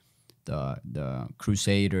Europe, the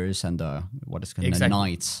Crusaders and the the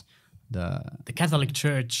knights, the Catholic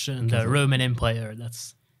Church and the Roman Empire.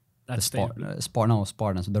 That's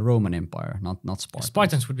Spartans, the Roman Empire, not Spartans.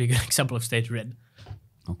 Spartans would be a good example of Stage Red.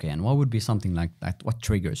 Okay, and what would be something like that? What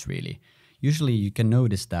triggers really? Usually you can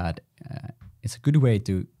notice that it's a good way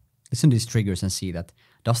to listen to these triggers and see that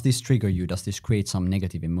does this trigger you? Does this create some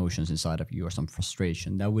negative emotions inside of you or some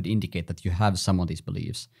frustration? That would indicate that you have some of these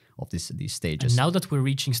beliefs of these stages. And now that we're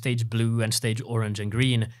reaching Stage Blue and Stage Orange and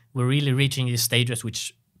Green, we're really reaching these stages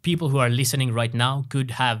which people who are listening right now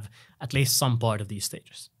could have at least some part of these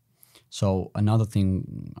stages. So another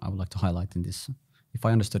thing I would like to highlight in this, if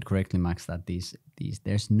I understood correctly, Max, that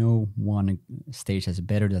there's no one stage that's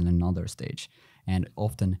better than another stage. And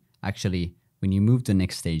often, actually, when you move to the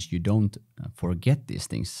next stage, you don't forget these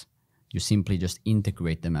things. You simply just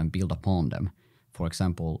integrate them and build upon them. For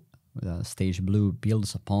example, Stage Blue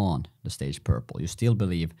builds upon the Stage Purple. You still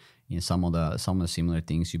believe in some of the similar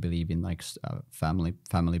things. You believe in like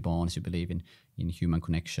family bonds. You believe in human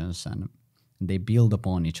connections, and they build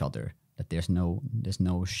upon each other. That there's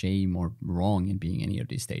no shame or wrong in being any of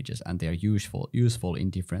these stages, and they are useful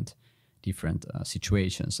in different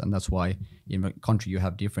situations. And that's why in a country you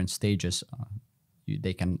have different stages.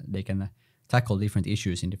 They can tackle different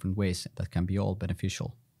issues in different ways that can be all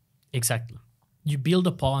beneficial. Exactly. You build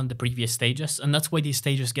upon the previous stages, and that's why these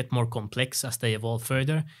stages get more complex as they evolve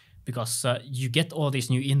further, because you get all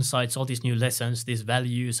these new insights, all these new lessons, these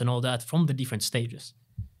values and all that from the different stages.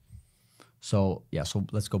 So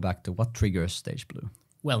let's go back to what triggers Stage Blue.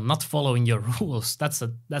 well, not following your rules. That's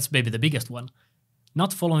maybe the biggest one.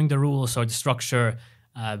 Not following the rules or the structure.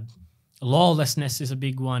 Lawlessness is a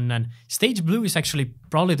big one. And stage blue is actually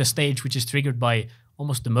probably the stage which is triggered by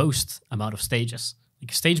almost the most amount of stages.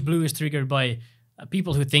 Like stage blue is triggered by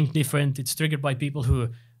people who think different. It's triggered by people who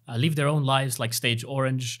live their own lives, like stage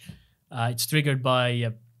orange. It's triggered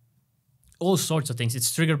by all sorts of things.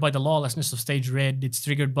 It's triggered by the lawlessness of stage red. It's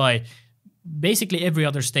triggered by basically every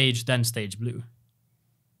other stage than stage blue.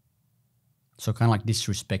 So kind of like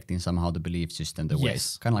disrespecting somehow the belief system, the way,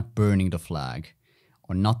 Yes. kind of like burning the flag,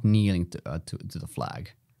 or not kneeling to the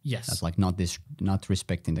flag. Yes. That's like not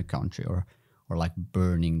respecting the country, or like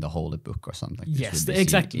burning the holy book or something. This Yes, would be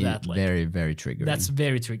exactly seen that, like- very, very triggering. That's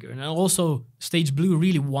very triggering. And also, stage blue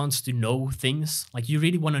really wants to know things. Like, you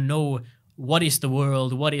really want to know what is the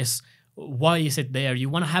world, why is it there? You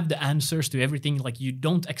want to have the answers to everything. Like, you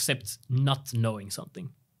don't accept not knowing something.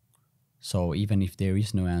 So even if there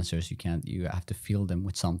is no answers, you have to fill them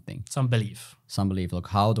with something. Some belief. Some belief, like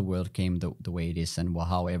how the world came the way it is and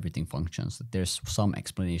how everything functions. That there's some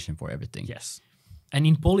explanation for everything. Yes. And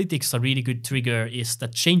in politics, a really good trigger is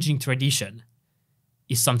that changing tradition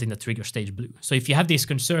is something that triggers stage blue. So if you have these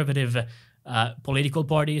conservative political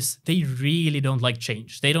parties, they really don't like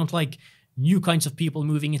change. They don't like new kinds of people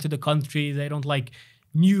moving into the country. They don't like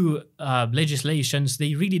new legislations.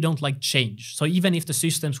 They really don't like change. So even if the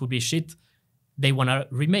systems would be shit, they want to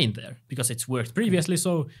remain there because it's worked previously.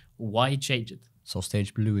 So why change it? So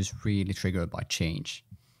stage blue is really triggered by change.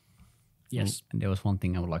 Yes. And there was one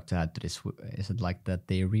thing I would like to add to this. Is it like that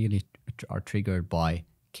they really are triggered by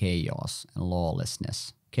chaos and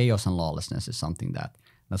lawlessness? Chaos and lawlessness is something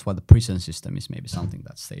that's why the prison system is maybe something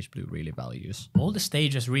that stage blue really values. All the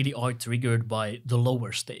stages really are triggered by the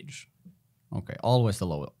lower stage. Okay, always the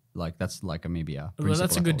lower. Like that's like maybe a. Well,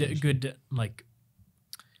 that's a principle of good like,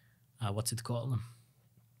 what's it called?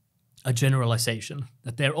 A generalization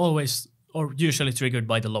that they're always or usually triggered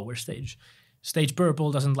by the lower stage. Stage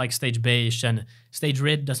purple doesn't like stage beige, and stage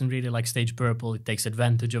red doesn't really like stage purple. It takes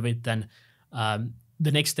advantage of it. Then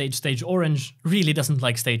the next stage, stage orange, really doesn't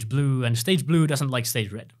like stage blue, and stage blue doesn't like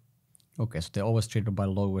stage red. Okay, so they're always triggered by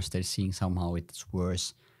lower stage, seeing somehow it's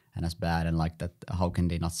worse and as bad, and like that. How can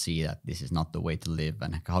they not see that this is not the way to live,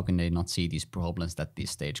 and how can they not see these problems that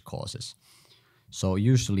this stage causes? So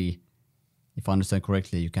usually, if I understand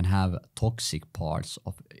correctly, you can have toxic parts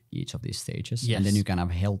of each of these stages, Yes. and then you can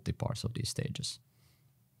have healthy parts of these stages.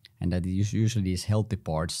 And that usually these healthy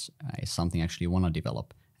parts is something actually you want to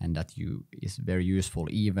develop, and that is very useful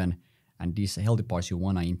even. And these healthy parts, you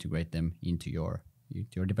want to integrate them into your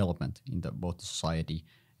development in both the society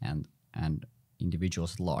and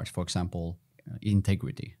individuals at large. For example,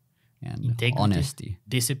 integrity and honesty,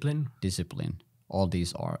 discipline. All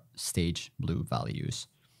these are stage blue values.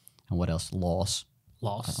 And what else? Laws.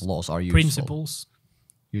 Laws are useful. Principles.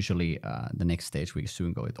 Usually, the next stage we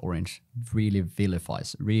soon go with orange. Really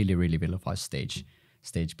vilifies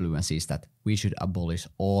stage blue and sees that we should abolish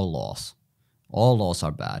all laws. All laws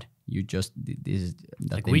are bad. You just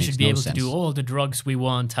Like we should be able to do all the drugs we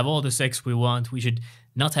want, have all the sex we want. We should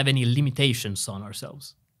not have any limitations on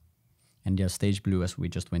ourselves. And yeah, stage blue, as we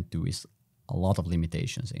just went through, is a lot of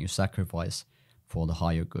limitations, and you sacrifice for the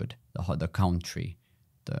higher good, the country,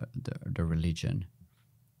 the religion,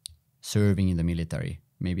 serving in the military.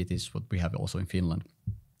 Maybe it is what we have also in Finland,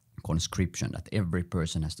 conscription, that every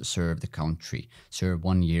person has to serve the country, serve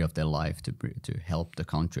 1 year of their life to help the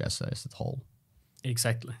country as a whole.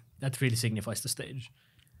 Exactly. That really signifies the stage.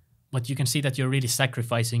 But you can see that you're really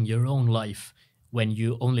sacrificing your own life when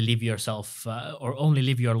you only live yourself or only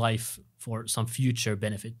live your life for some future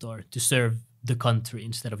benefit or to serve the country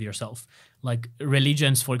instead of yourself. Like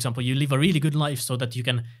religions, for example, you live a really good life so that you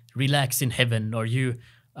can relax in heaven, or you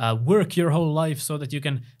work your whole life so that you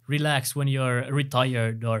can relax when you're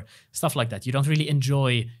retired or stuff like that. You don't really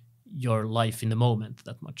enjoy your life in the moment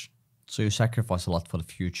that much. So you sacrifice a lot for the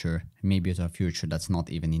future, maybe to a future that's not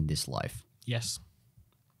even in this life. Yes.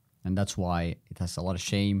 And that's why it has a lot of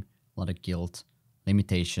shame, a lot of guilt,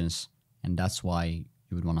 limitations, and that's why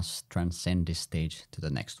you would want to transcend this stage to the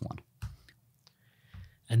next one.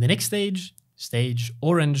 And the next stage, stage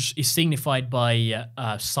orange, is signified by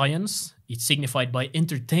science. It's signified by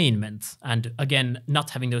entertainment. And again, not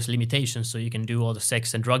having those limitations so you can do all the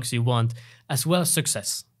sex and drugs you want, as well as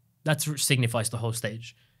success. That signifies the whole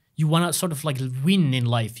stage. You want to sort of like win in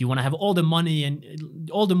life. You want to have all the money and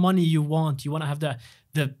all the money you want. You want to have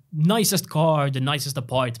the nicest car, the nicest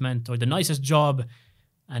apartment, or the nicest job.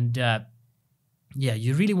 And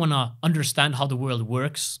you really want to understand how the world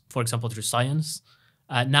works, for example, through science.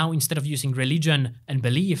 Now, instead of using religion and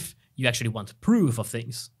belief, you actually want proof of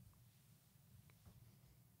things.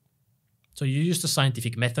 So you use the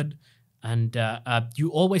scientific method, and you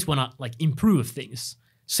always want to like improve things.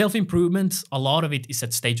 Self-improvement, a lot of it is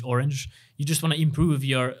at stage orange. You just want to improve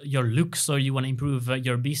your looks, or you want to improve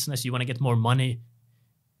your business. You want to get more money.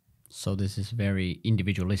 So this is very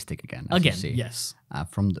individualistic again. As you see. Yes.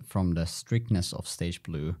 From the strictness of stage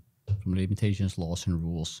blue, from limitations, laws, and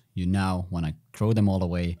rules, you now want to throw them all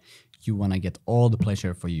away. You want to get all the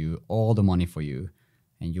pleasure for you, all the money for you,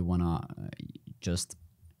 and you want to just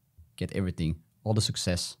get everything, all the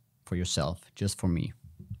success for yourself, just for me.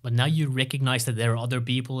 But now you recognize that there are other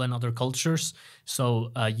people and other cultures,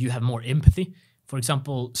 so you have more empathy. For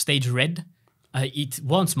example, stage red, it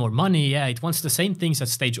wants more money, yeah, it wants the same things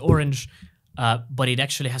as stage orange, but it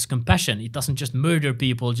actually has compassion. It doesn't just murder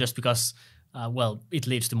people just because, it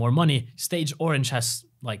leads to more money. Stage orange has,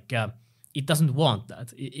 it doesn't want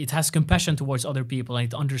that. It has compassion towards other people,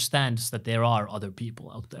 and it understands that there are other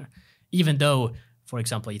people out there. Even though, for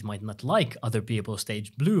example, it might not like other people,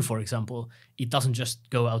 stage blue, for example, it doesn't just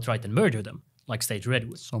go outright and murder them like stage red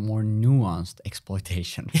would. So more nuanced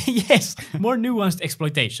exploitation. Yes, more nuanced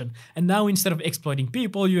exploitation. And now instead of exploiting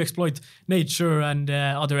people, you exploit nature and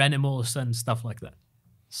other animals and stuff like that.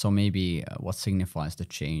 So maybe what signifies the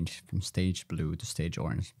change from stage blue to stage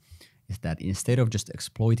orange is that instead of just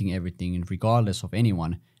exploiting everything regardless of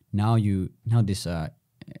anyone, now this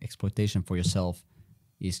exploitation for yourself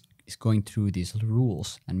is going through these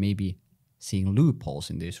rules and maybe seeing loopholes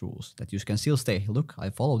in these rules that you can still say, look, I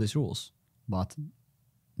follow these rules, but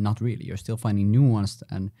not really. You're still finding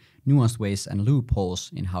nuanced ways and loopholes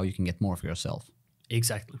in how you can get more for yourself.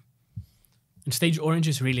 Exactly. And stage orange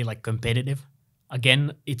is really like competitive.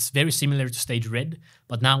 Again, it's very similar to stage red,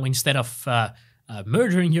 but now instead of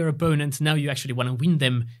murdering your opponent, now you actually want to win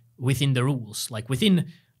them within the rules. Like within,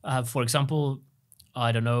 for example,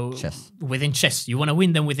 I don't know, chess. Within chess. You want to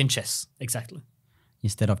win them within chess. Exactly.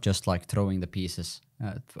 Instead of just like throwing the pieces.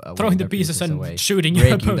 Throwing the pieces and away, shooting your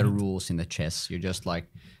opponent. Breaking the rules in the chess. You're just like,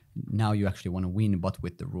 now you actually want to win, but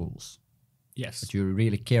with the rules. Yes. But you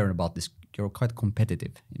really care about this. You're quite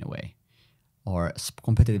competitive in a way. Or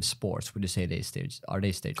competitive sports, would you say are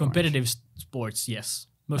they stage competitive orange? Sports, yes.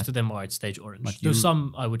 Most of them are at stage orange. But Though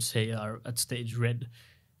some, I would say, are at stage red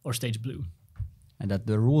or stage blue. And that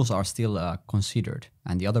the rules are still considered,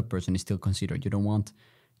 and the other person is still considered.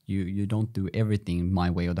 You don't do everything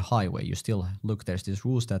my way or the highway. You still look, there's these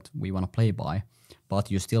rules that we want to play by,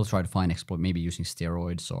 but you still try to find maybe using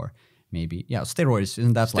steroids or maybe steroids.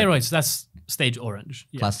 Isn't that steroids? That's stage orange.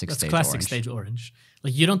 Yeah, classic stage orange.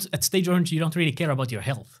 Like at stage orange, you don't really care about your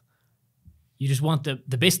health. You just want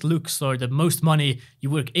the best looks or the most money.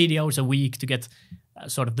 You work 80 hours a week to get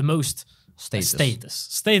sort of the most status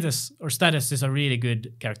is a really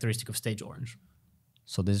good characteristic of stage orange.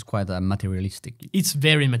 So this is quite materialistic. It's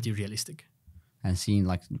very materialistic. And seeing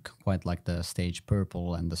quite like the stage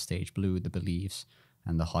purple and the stage blue, the beliefs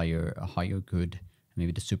and the higher good,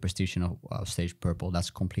 maybe the superstition of stage purple, that's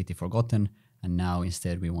completely forgotten. And now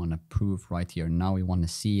instead we want to prove right here. Now we want to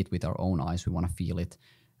see it with our own eyes. We want to feel it.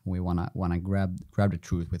 We want to grab the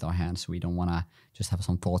truth with our hands. We don't want to just have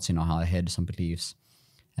some thoughts in our head, some beliefs.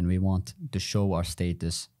 And we want to show our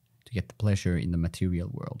status to get the pleasure in the material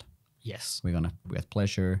world. Yes. We get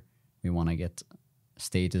pleasure. We want to get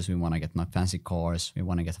status. We want to get fancy cars. We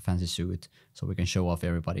want to get a fancy suit so we can show off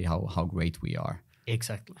everybody how great we are.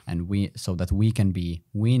 Exactly. And so that we can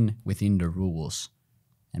win within the rules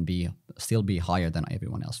and still be higher than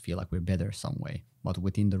everyone else. Feel like we're better some way, but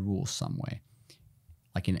within the rules some way.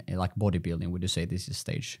 Like bodybuilding, would you say this is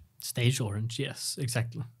stage? Stage orange, yes,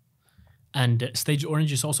 exactly. And stage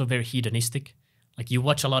orange is also very hedonistic. Like you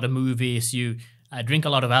watch a lot of movies, you drink a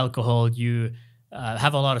lot of alcohol, you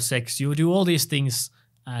have a lot of sex, you do all these things,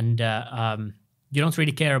 and you don't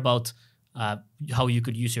really care about how you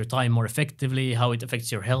could use your time more effectively, how it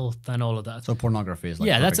affects your health, and all of that. So pornography is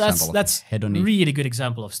that's really good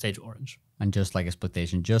example of stage orange. And just like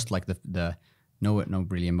exploitation, just like the no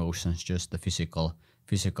really emotions, just the physical,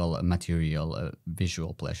 material,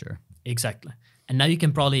 visual pleasure. Exactly. And now you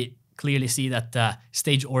can probably clearly see that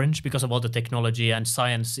stage orange, because of all the technology and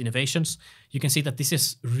science innovations, you can see that this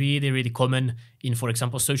is really, really common in, for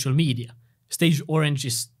example, social media. Stage orange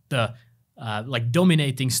is the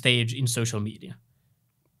dominating stage in social media.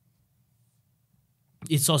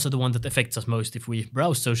 It's also the one that affects us most if we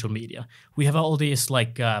browse social media. We have all these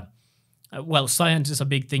science is a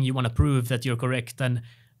big thing. You want to prove that you're correct, and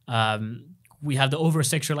we have the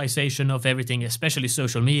over-sexualization of everything, especially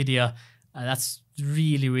social media. That's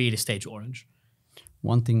really, really stage orange.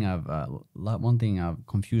 One thing I've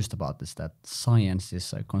confused about is that science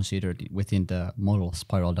is considered within the model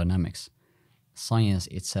spiral dynamics. Science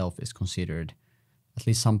itself is considered at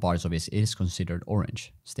least some parts of it is considered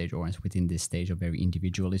orange, stage orange, within this stage of very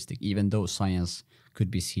individualistic, even though science could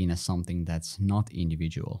be seen as something that's not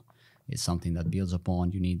individual. It's something that builds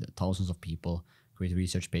upon, you need thousands of people, create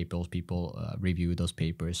research papers, people review those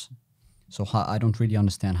papers. So I don't really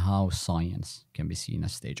understand how science can be seen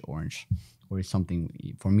as stage orange, or it's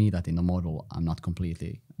something for me that in the model I'm not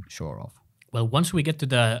completely sure of. Well, once we get to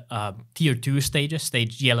the tier 2 stages,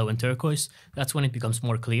 stage yellow and turquoise, that's when it becomes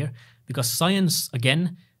more clear. Because science,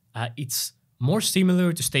 again, it's more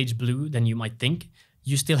similar to stage blue than you might think.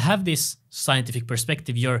 You still have this scientific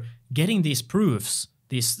perspective. You're getting these proofs,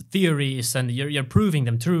 these theories, and you're proving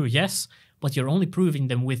them true, yes, but you're only proving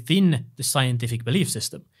them within the scientific belief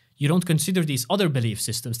system. You don't consider these other belief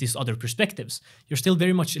systems, these other perspectives. You're still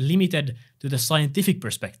very much limited to the scientific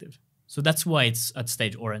perspective. So that's why it's at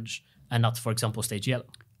stage orange and not, for example, stage yellow.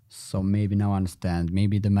 So maybe now I understand,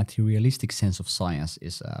 maybe the materialistic sense of science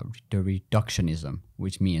is the reductionism,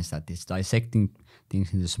 which means that it's dissecting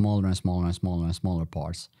things into smaller and smaller and smaller and smaller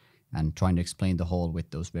parts and trying to explain the whole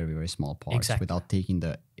with those very, very small parts. Exactly. Without taking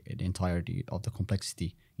the entirety of the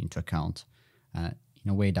complexity into account. In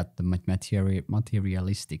a way that the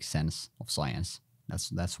materialistic sense of science,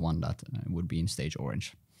 that's one that would be in stage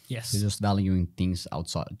orange. Yes. So just valuing things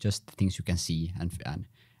outside, just the things you can see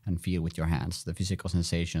and feel with your hands. The physical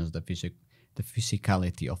sensations, the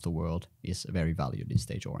physicality of the world is very valued in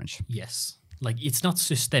stage orange. Yes. Like, it's not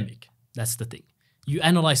systemic. That's the thing. You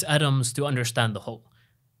analyze atoms to understand the whole.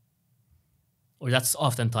 Or that's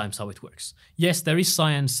oftentimes how it works. Yes, there is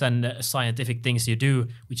science and scientific things you do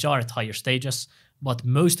which are at higher stages, but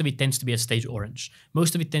most of it tends to be at stage orange.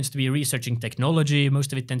 Most of it tends to be researching technology.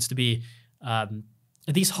 Most of it tends to be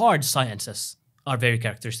these hard sciences are very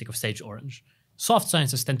characteristic of stage orange. Soft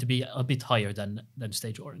sciences tend to be a bit higher than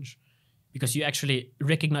stage orange, because you actually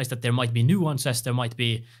recognize that there might be nuances, there might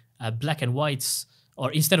be black and whites,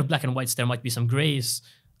 or instead of black and whites, there might be some grays.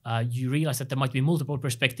 You realize that there might be multiple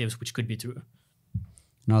perspectives which could be true.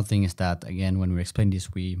 Another thing is that, again, when we explain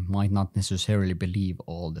this, we might not necessarily believe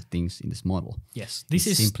all the things in this model. Yes, this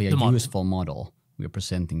is simply the a model. useful model we are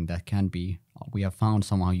presenting that can be, we have found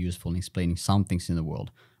somehow useful in explaining some things in the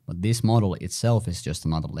world. But this model itself is just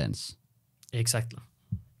another lens. Exactly.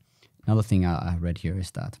 Another thing I read here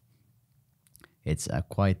is that it's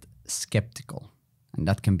quite skeptical, and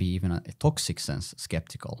that can be even a toxic sense,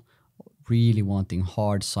 skeptical, really wanting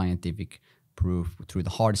hard scientific proof through the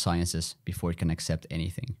hard sciences before it can accept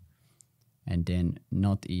anything, and then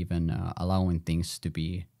not even allowing things to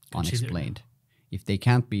be unexplained. If they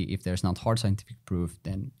can't be, if there's not hard scientific proof,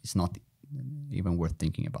 then it's not even worth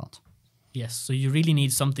thinking about. Yes, so you really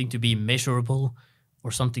need something to be measurable,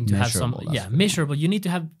 or something to have some, measurable. You need to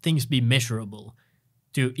have things be measurable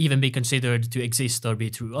to even be considered to exist or be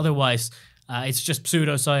true. Otherwise, it's just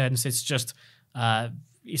pseudoscience. It's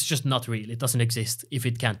just not real. It doesn't exist if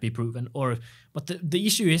it can't be proven. But the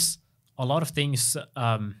issue is a lot of things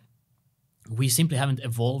we simply haven't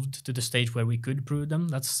evolved to the stage where we could prove them.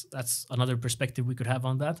 That's another perspective we could have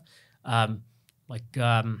on that. How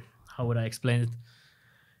would I explain it?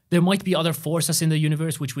 There might be other forces in the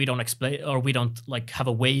universe which we don't explain, or we don't have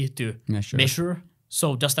a way to measure.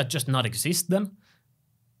 So does that just not exist then?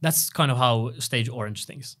 That's kind of how stage orange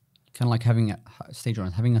thinks. Kind of like having stage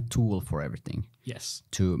orange, having a tool for everything. Yes.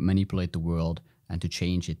 To manipulate the world and to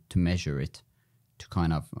change it, to measure it, to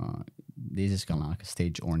kind of, this is kind of like a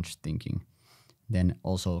stage orange thinking. Then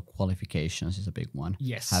also qualifications is a big one.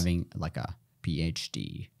 Yes. Having like a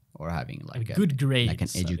PhD or having like a good grades, like an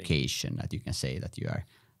education that you can say that you are,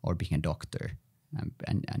 or being a doctor,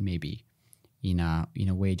 and maybe in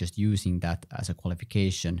a way just using that as a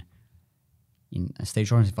qualification. In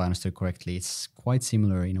stage orange, if I understood correctly, it's quite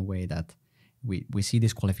similar in a way that we see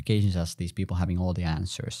these qualifications as these people having all the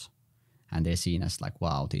answers, and they're seen as like,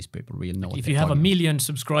 wow, these people really know. If you have 1 million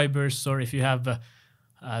subscribers, or if you have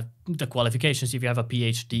the qualifications, if you have a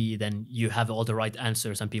PhD, then you have all the right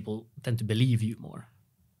answers, and people tend to believe you more.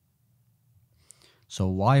 So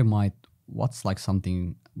what's like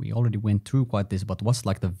something, we already went through quite this, but what's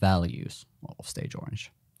like the values of stage orange?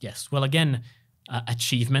 Yes, well, again,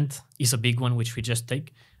 achievement is a big one, which we just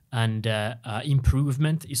take, and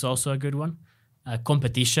improvement is also a good one.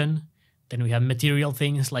 Competition, then we have material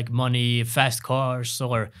things like money, fast cars,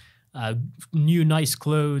 or new nice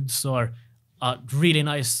clothes, or a really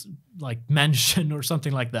nice like mansion or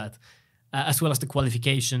something like that, as well as the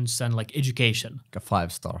qualifications and like education. Like a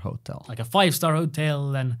 5-star hotel. Like a 5-star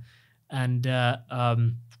hotel, and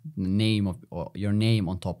name of, or your name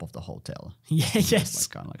on top of the hotel. Yeah, yes. Like,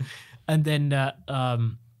 kind of like. And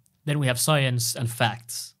then we have science and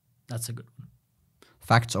facts. That's a good one.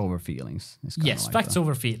 Facts over feelings. Yes, like facts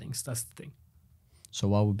over feelings. That's the thing. So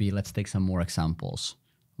what would be, let's take some more examples.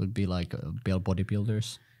 Would be like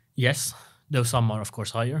bodybuilders. Yes, though some are of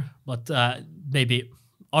course higher, but maybe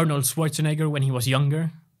Arnold Schwarzenegger when he was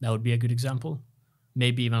younger, that would be a good example.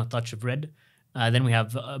 Maybe even a touch of red. Then we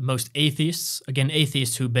have most atheists, again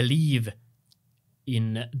atheists who believe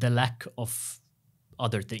in the lack of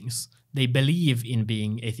other things. They believe in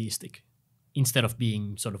being atheistic instead of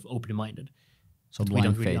being sort of open-minded. So we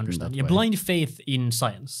don't blind really faith in understand. that Yeah, way. blind faith in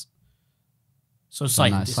science. So So now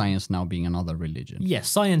science. science now being another religion. Yes,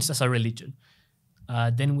 science as a religion.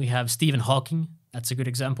 Then we have Stephen Hawking. That's a good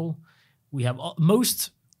example. We have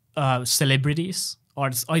most celebrities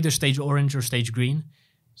are either stage orange or stage green.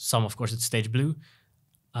 Some, of course, it's stage blue.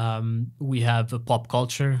 We have pop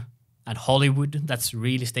culture and Hollywood. That's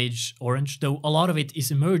really stage orange, though a lot of it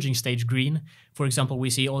is emerging stage green. For example, we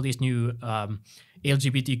see all these new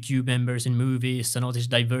LGBTQ members in movies and all this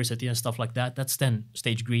diversity and stuff like that. That's then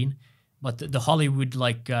stage green. But the Hollywood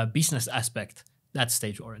business aspect, that's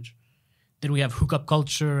stage orange. Then we have hookup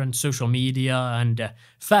culture and social media and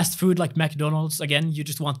fast food like McDonald's. Again, you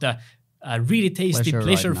just want the really tasty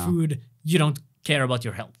pleasure right now. food. You don't care about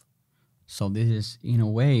your health. So this is, in a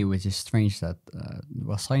way, which is strange that,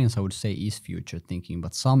 well, science, I would say, is future thinking,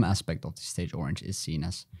 but some aspect of the stage orange is seen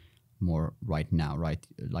as more right now, right?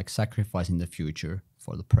 Like sacrificing the future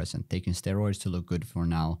for the present, taking steroids to look good for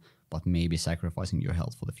now, but maybe sacrificing your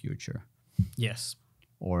health for the future. Yes.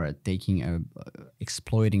 Or taking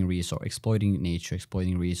exploiting nature,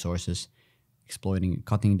 exploiting resources,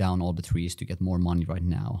 cutting down all the trees to get more money right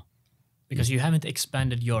now. Because you haven't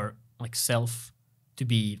expanded your self to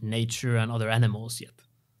be nature and other animals yet.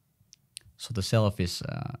 So the self is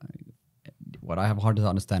what I have a hard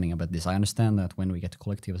understanding about this. I understand that when we get to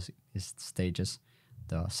collective stages,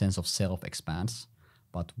 the sense of self expands.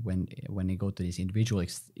 But when you go to these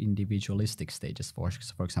individualistic stages,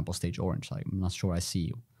 for example, stage orange, I'm not sure I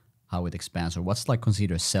see how it expands or what's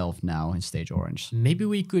considered self now in stage orange. Maybe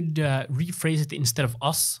we could rephrase it instead of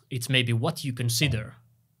us. It's maybe what you consider.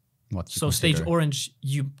 Stage orange,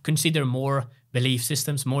 you consider more belief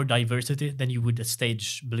systems, more diversity than you would at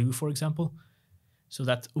stage blue, for example. So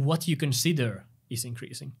that what you consider is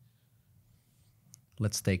increasing.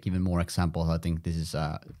 Let's take even more examples. I think this is,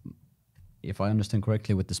 if I understand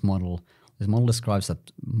correctly with this model describes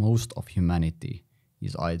that most of humanity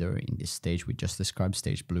is either in this stage we just described,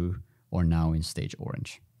 stage blue, or now in stage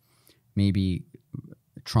orange. Maybe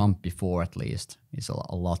Trump before at least is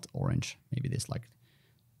a lot orange. Maybe this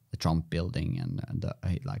the Trump building and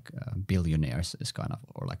billionaires is kind of,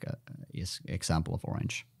 or is example of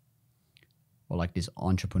orange. Or these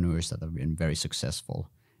entrepreneurs that have been very successful,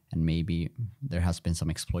 and maybe there has been some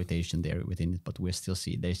exploitation there within it, but we still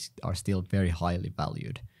see they are still very highly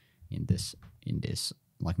valued in this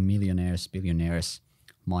millionaires, billionaires,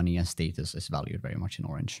 money and status is valued very much in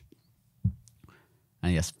orange.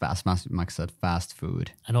 And yes, Max said fast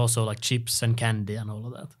food. And also chips and candy and all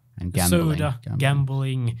of that. And gambling. Soda,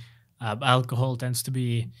 gambling, alcohol tends to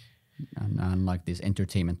be... And these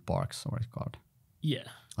entertainment parks, or it's called. Yeah.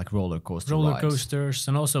 Roller coasters. Roller coasters,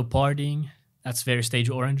 and also partying. That's very stage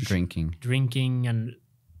orange. Drinking and,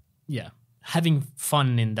 yeah, having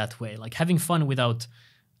fun in that way. Having fun without...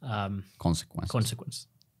 Consequence.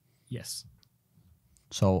 Yes.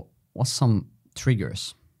 So what's some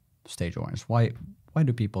triggers stage orange? Why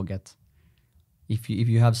do people get... If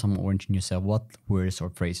you have some orange in yourself, what words or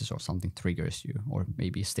phrases or something triggers you? Or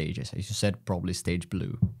maybe stages? As you said, probably stage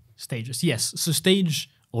blue. Stages, yes. So stage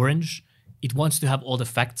orange, it wants to have all the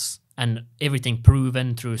facts and everything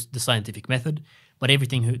proven through the scientific method. But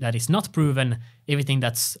everything that is not proven, everything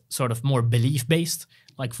that's sort of more belief-based,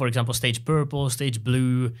 like, for example, stage purple, stage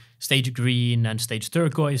blue, stage green, and stage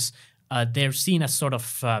turquoise, they're seen as sort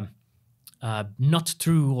of not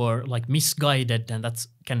true or misguided, and that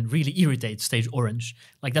can really irritate stage orange.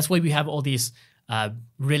 That's why we have all these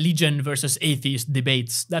religion versus atheist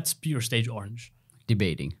debates. That's pure stage orange.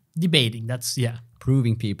 Debating, that's, yeah.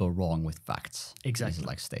 Proving people wrong with facts. Exactly. This is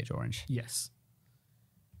like stage orange. Yes.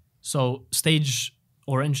 So stage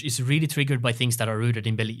orange is really triggered by things that are rooted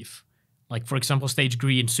in belief. For example, stage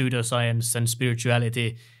green, pseudoscience and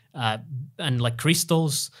spirituality, and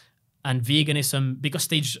crystals and veganism. Because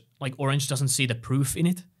stage orange doesn't see the proof in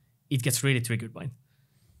it, it gets really triggered by it.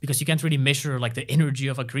 Because you can't really measure the energy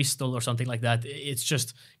of a crystal or something like that. It's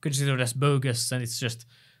just considered as bogus, and it's just...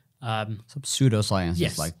 So pseudoscience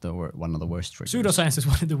yes. is one of the worst triggers. Pseudoscience is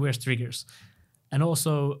one of the worst triggers. And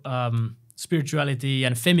also spirituality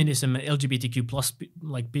and feminism, LGBTQ plus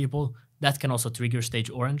people, that can also trigger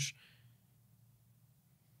stage orange.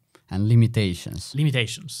 And limitations.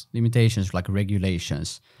 Limitations like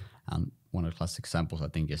regulations. And one of the classic examples, I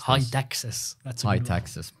think, is High this taxes. That's a high good one.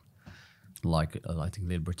 taxes, like I think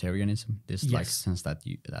libertarianism. This like sense that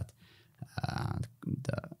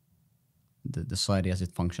the society as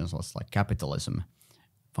it functions was like capitalism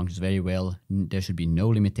functions very well. There should be no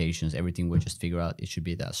limitations. Everything will just figure out. It should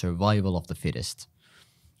be the survival of the fittest.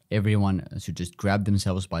 Everyone should just grab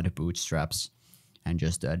themselves by the bootstraps and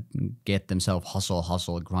just get themselves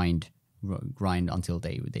hustle, grind until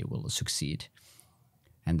they will succeed.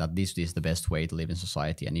 And that this is the best way to live in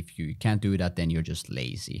society. And if you can't do that, then you're just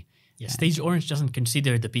lazy. Yeah, Stage Orange doesn't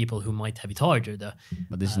consider the people who might have it harder.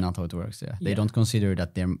 But this is not how it works. Yeah, they don't consider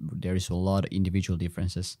that there is a lot of individual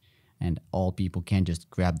differences, and all people can just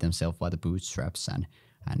grab themselves by the bootstraps and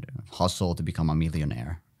hustle to become a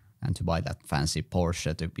millionaire and to buy that fancy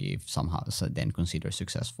Porsche to be somehow then considered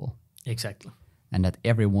successful. Exactly. And that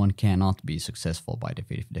everyone cannot be successful by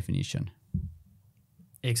definition.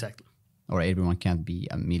 Exactly. Or everyone can't be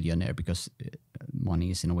a millionaire because money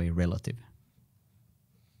is in a way relative.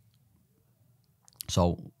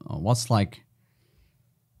 So what's one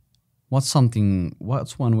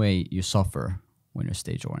way you suffer when you're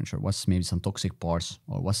Stage Orange, or what's maybe some toxic parts,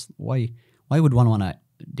 or why would one want to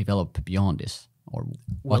develop beyond this, or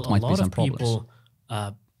what might be some problems? People,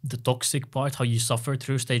 the toxic part, how you suffer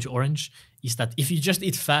through Stage Orange, is that if you just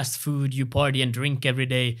eat fast food, you party and drink every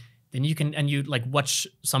day, then you can, and you like watch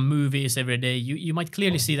some movies every day, you might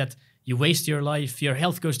clearly see that you waste your life, your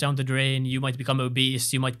health goes down the drain, you might become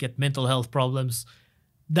obese, you might get mental health problems.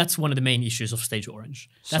 That's one of the main issues of Stage Orange.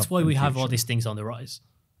 That's why we have all these things on the rise.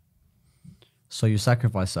 So you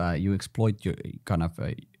sacrifice, you exploit your kind of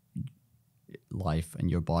life and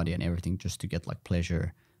your body and everything just to get like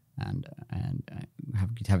pleasure and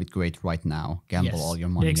have it great right now. Gamble all your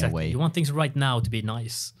money away. You want things right now to be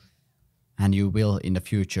nice. And you will in the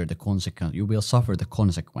future you will suffer the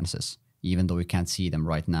consequences, even though you can't see them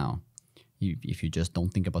right now. If you just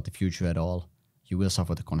don't think about the future at all, you will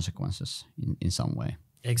suffer the consequences in some way.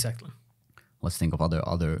 Exactly. Let's think of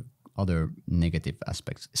other negative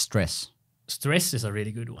aspects. Stress. Stress is a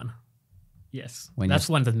really good one. Yes, that's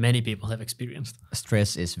one that many people have experienced.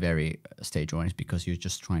 Stress is very Stage Orange because you're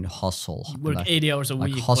just trying to hustle. You work 80 hours a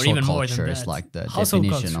week, or even more than that. Is like the hustle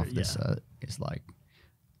definition culture, of this. Is like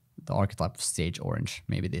the archetype of Stage Orange.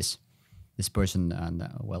 Maybe this person and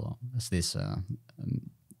as this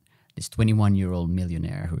 21-year-old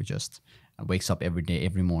millionaire who just wakes up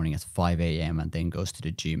every morning at 5 a.m. and then goes to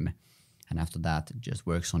the gym, and after that just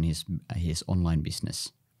works on his online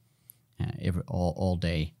business all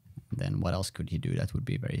day. Then what else could he do that would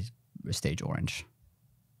be very Stage Orange?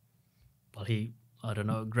 Well, he, I don't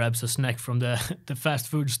know, grabs a snack from the fast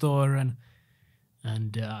food store and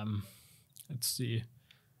let's see,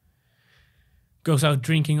 goes out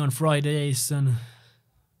drinking on Fridays, and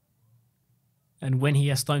when he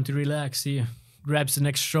has time to relax, he grabs the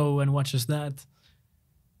next show and watches that.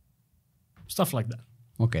 Stuff like that.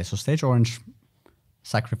 Okay, so Stage Orange,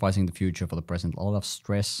 sacrificing the future for the present, a lot of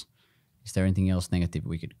stress. Is there anything else negative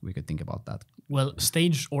we could think about that? Well,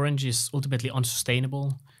 Stage Orange is ultimately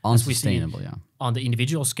unsustainable. Unsustainable, yeah. On the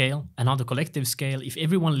individual scale and on the collective scale, if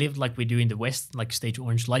everyone lived like we do in the West, like Stage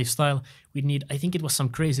Orange lifestyle, we'd need, I think it was some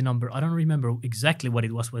crazy number. I don't remember exactly what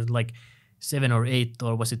it was. Was it like 7 or 8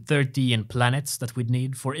 or was it 13 planets that we'd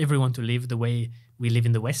need for everyone to live the way we live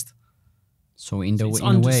in the West? So in a way,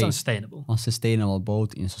 unsustainable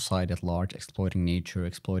both in society at large, exploiting nature,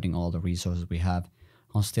 exploiting all the resources we have.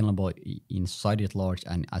 Unsustainable in society at large,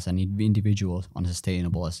 and as an individual,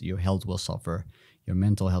 unsustainable as your health will suffer, your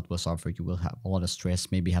mental health will suffer, you will have a lot of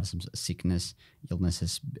stress, maybe have some sickness,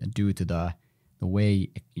 illnesses due to the way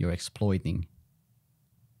you're exploiting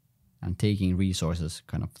and taking resources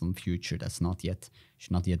kind of from the future that's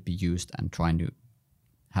should not yet be used and trying to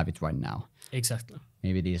have it right now. Exactly.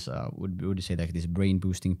 Maybe these would you say like these brain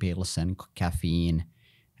boosting pills and caffeine,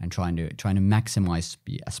 and trying to maximize,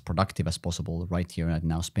 be as productive as possible right here and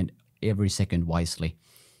now, spend every second wisely.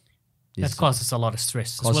 That causes a lot of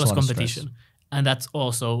stress as well as competition. And that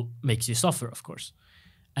also makes you suffer, of course.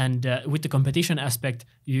 And with the competition aspect,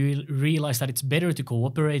 you realize that it's better to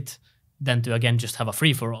cooperate than to, again, just have a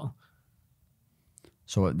free-for-all.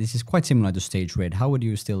 So this is quite similar to Stage Red. How would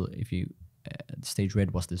you still, if you, Stage Red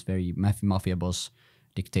was this very mafia boss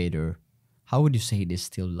dictator, how would you say this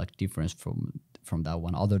still like difference from that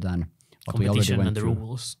one, other than what we already went through?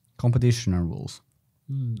 Rules. Competition and rules.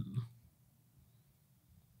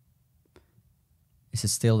 Is it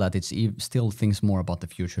still that it's still thinks more about the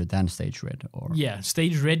future than Stage Red? Or yeah,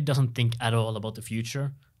 Stage Red doesn't think at all about the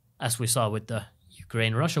future, as we saw with the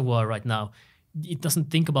Ukraine-Russia war right now. It doesn't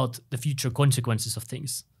think about the future consequences of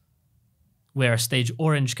things, where Stage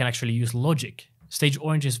Orange can actually use logic stage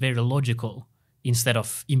orange is very logical instead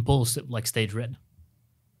of impulsive like stage red.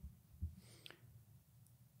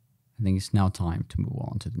 I think it's now time to move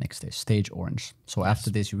on to the next stage, stage orange. So after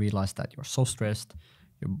this, you realize that you're so stressed,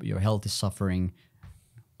 your health is suffering,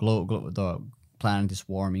 the planet is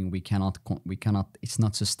warming. We cannot. It's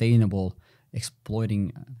not sustainable.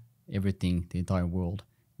 Exploiting everything, the entire world,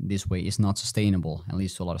 in this way is not sustainable and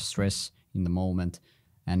leads to a lot of stress in the moment,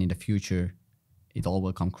 and in the future, it all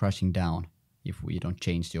will come crashing down if we don't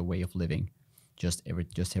change your way of living. Just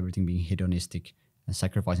everything being hedonistic and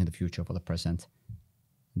sacrificing the future for the present.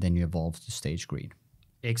 Then you evolve to stage green.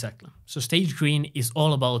 Exactly. So stage green is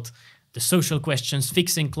all about the social questions,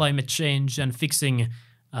 fixing climate change and fixing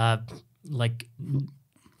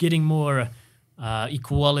getting more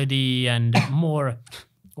equality and more,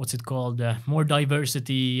 more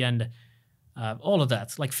diversity and all of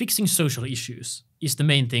that. Like fixing social issues is the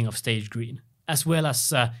main thing of stage green, as well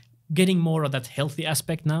as getting more of that healthy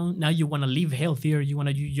aspect now. Now you want to live healthier, you want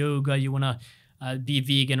to do yoga, you want to be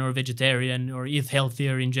vegan or vegetarian or eat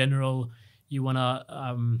healthier in general. You wanna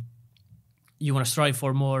strive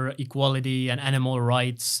for more equality and animal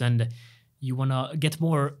rights, and you wanna get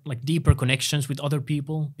more like deeper connections with other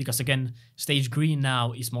people, because again, stage green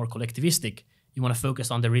now is more collectivistic. You wanna focus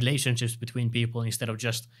on the relationships between people instead of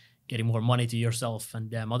just getting more money to yourself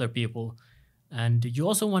and other people. And you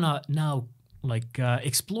also wanna now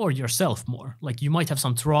explore yourself more. Like you might have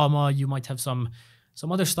some trauma, you might have some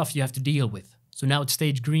other stuff you have to deal with. So now at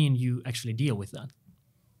stage green, you actually deal with that.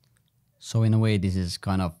 So in a way, this is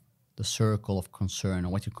kind of the circle of concern, or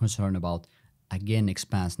what you're concerned about, again,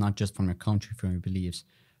 expands not just from your country, from your beliefs,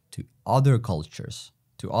 to other cultures,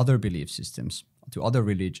 to other belief systems, to other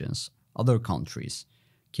religions, other countries,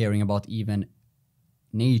 caring about even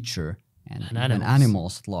nature and even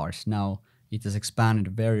animals at large. Now it has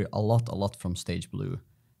expanded a lot from stage blue,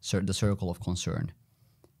 the circle of concern.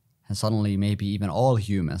 And suddenly, maybe even all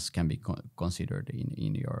humans can be considered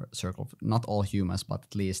in your circle. Not all humans, but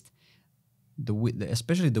at least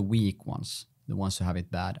especially the weak ones, the ones who have it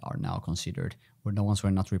bad, are now considered. Or the ones who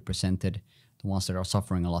are not represented, the ones that are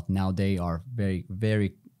suffering a lot. Now they are very,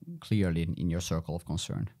 very clearly in your circle of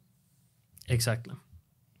concern. Exactly.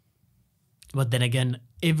 But then again,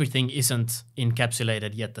 everything isn't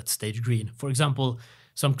encapsulated yet at stage green. For example,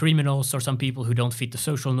 some criminals or some people who don't fit the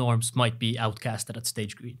social norms might be outcasted at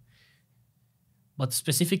stage green. But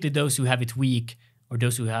specifically those who have it weak, or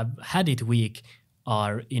those who have had it weak,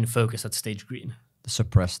 are in focus at stage green. The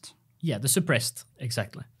suppressed. Yeah, the suppressed,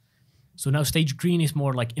 exactly. So now stage green is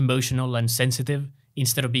more like emotional and sensitive,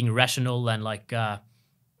 instead of being rational and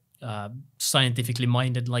scientifically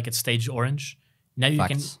minded like at stage orange. Now you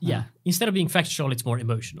Facts, can, instead of being factual, it's more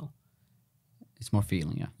emotional. It's more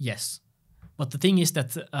feeling, yeah. Yes. But the thing is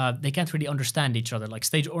that they can't really understand each other. Like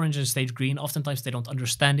stage orange and stage green, oftentimes they don't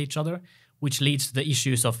understand each other, which leads to the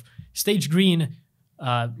issues of stage green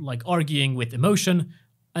arguing with emotion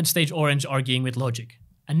and stage orange arguing with logic.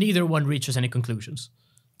 And neither one reaches any conclusions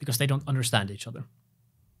because they don't understand each other.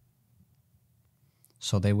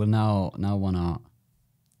 So they will now want to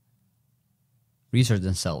research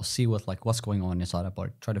themselves, see what's going on inside a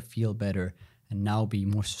body, try to feel better, and now be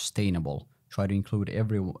more sustainable. Try to include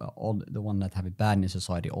all the one that have it bad in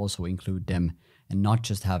society, also include them, and not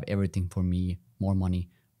just have everything for me, more money,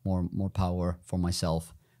 more power for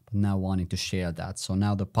myself, but now wanting to share that. So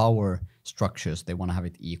now the power structures, they want to have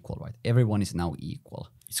it equal, right? Everyone is now equal.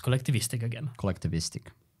 It's collectivistic again. Collectivistic.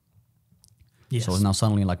 Yes. So now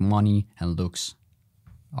suddenly money and looks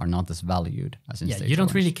are not as valued as in stage you don't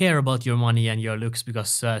orange. really care about your money and your looks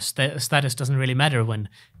because status doesn't really matter when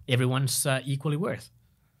everyone's equally worth.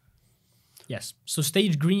 Yes. So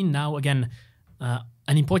stage green now, again,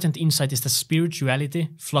 an important insight is that spirituality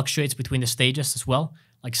fluctuates between the stages as well.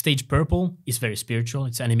 Like stage purple is very spiritual,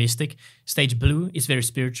 it's animistic. Stage blue is very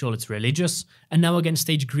spiritual, it's religious. And now again,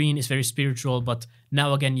 stage green is very spiritual, but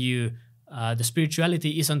now again, the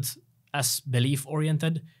spirituality isn't as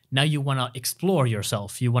belief-oriented. Now you want to explore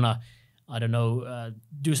yourself. You want to,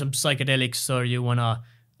 do some psychedelics, or you want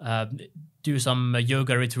to do some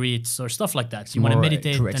yoga retreats or stuff like that. You want to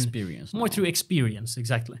meditate. Through experience. More through experience,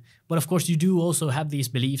 exactly. But of course, you do also have these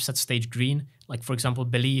beliefs at stage green, like, for example,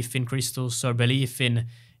 belief in crystals or belief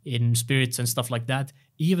in spirits and stuff like that,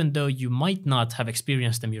 even though you might not have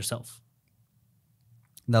experienced them yourself.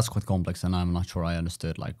 That's quite complex, and I'm not sure I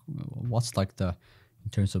understood, what's in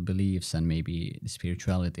terms of beliefs and maybe the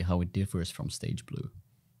spirituality, how it differs from stage blue.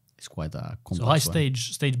 It's quite a complex. So high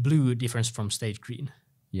stage blue differs from stage green.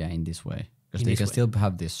 Yeah, in this way. Because they can still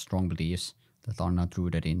have these strong beliefs that are not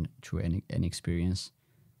rooted in through any experience,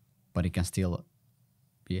 but it can still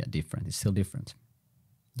be different. It's still different.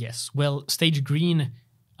 Yes. Well, stage green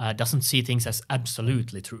doesn't see things as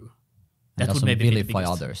absolutely true. And That would doesn't maybe be the vilify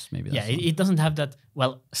biggest. others. Maybe Yeah, that's it doesn't have that.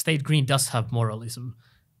 Well, stage green does have moralism.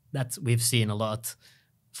 That we've seen a lot.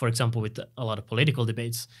 For example, with a lot of political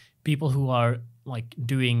debates, people who are like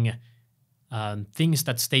doing things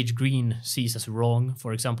that stage green sees as wrong.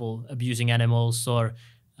 For example, abusing animals or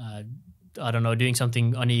I don't know, doing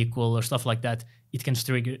something unequal or stuff like that. It can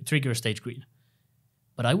trigger stage green.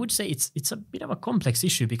 But I would say it's a bit of a complex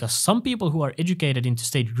issue because some people who are educated into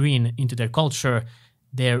stage green, into their culture,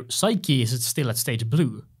 their psyche is still at stage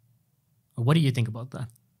blue. What do you think about that?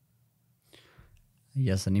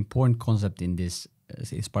 Yes, an important concept in this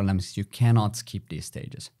is paradigms is you cannot skip these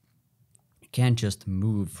stages. You can't just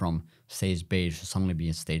move from stage beige to suddenly be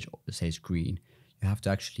in stage green. You have to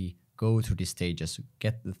actually go through these stages,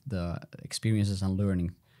 get the experiences and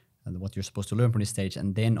learning and what you're supposed to learn from this stage,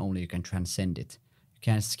 and then only you can transcend it. You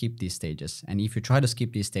can't skip these stages. And if you try to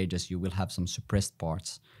skip these stages, you will have some suppressed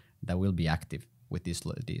parts that will be active with these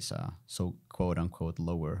so quote unquote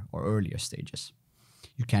lower or earlier stages.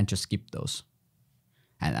 You can't just skip those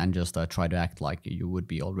and just try to act like you would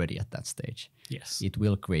be already at that stage. Yes. It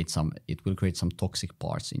will create some toxic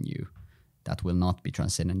parts in you that will not be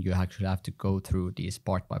transcended. You actually have to go through these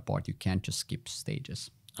part by part. You can't just skip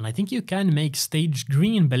stages. And I think you can make stage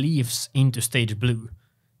green beliefs into stage blue,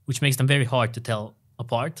 which makes them very hard to tell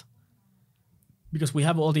apart. Because we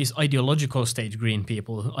have all these ideological stage green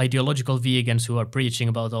people, ideological vegans who are preaching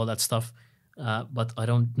about all that stuff. But I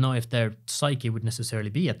don't know if their psyche would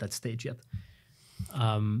necessarily be at that stage yet.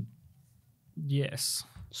 Yes.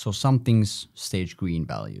 So something's stage green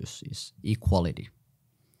values is equality.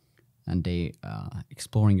 And they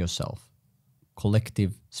exploring yourself,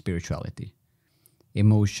 collective spirituality,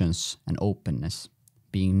 emotions and openness,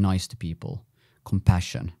 being nice to people,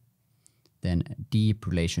 compassion, then deep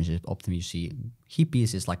relationship. Often you see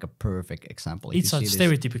hippies is like a perfect example. It's a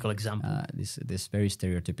stereotypical example. This very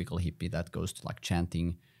stereotypical hippie that goes to like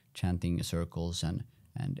chanting circles and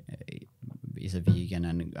is a vegan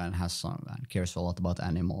and has some and cares a lot about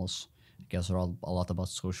animals, cares a lot about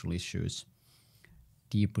social issues.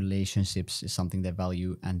 Deep relationships is something they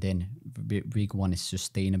value, and then big one is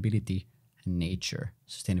sustainability and nature.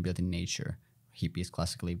 Sustainability and nature. Hippies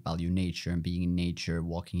classically value nature and being in nature,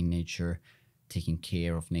 walking in nature, taking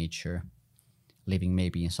care of nature, living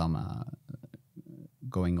maybe in some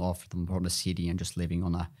going off from the city and just living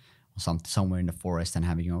on somewhere in the forest and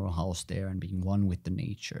having your own house there and being one with the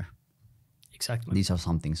nature. Exactly. These are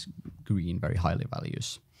some things green very highly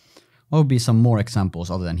values. What would be some more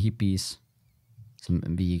examples other than hippies, some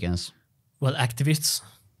vegans? Well, activists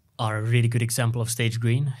are a really good example of stage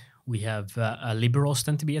green. We have liberals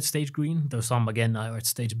tend to be at stage green, though some again are at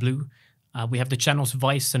stage blue. We have the channels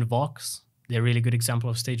Vice and Vox. They're a really good example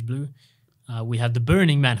of stage blue. We have the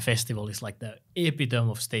Burning Man Festival is like the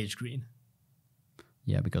epitome of stage green.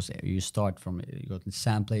 Yeah, because you start from, you go to the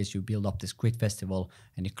same place, you build up this great festival,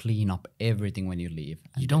 and you clean up everything when you leave.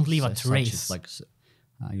 And you don't leave a trace. It's like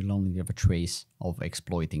you only leave a trace of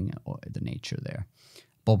exploiting the nature there.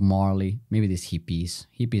 Bob Marley, maybe these hippies.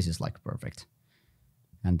 Hippies is like perfect.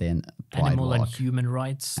 And then Pride Animal Walk. and human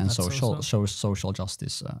rights. And social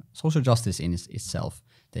justice. Social justice in itself,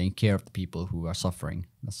 taking care of the people who are suffering.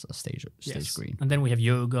 That's a stage green. And then we have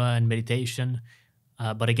yoga and meditation.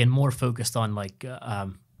 But again, more focused on like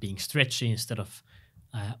being stretchy instead of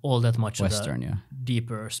all that much Western, of the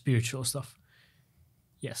deeper spiritual stuff.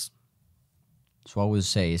 Yes. So I would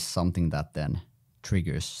say is something that then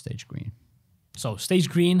triggers stage green. So stage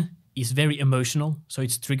green is very emotional, so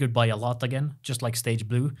it's triggered by a lot again, just like stage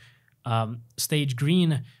blue. Stage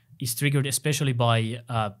green is triggered especially by,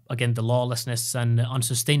 again, the lawlessness and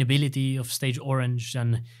unsustainability of stage orange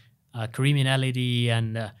and criminality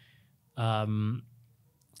and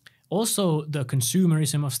also the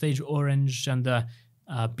consumerism of stage orange and the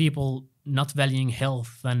people not valuing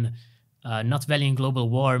health and not valuing global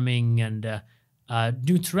warming and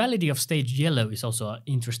neutrality of stage yellow is also an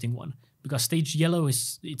interesting one. Because stage yellow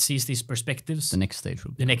it sees these perspectives. The next stage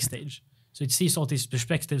will be. The next stage. So it sees all these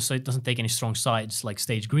perspectives, so it doesn't take any strong sides, like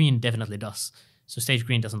stage green definitely does. So stage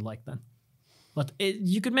green doesn't like that. But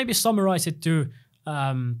you could maybe summarize it to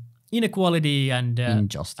inequality and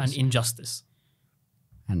injustice.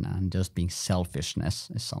 And just being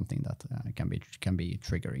selfishness is something that can be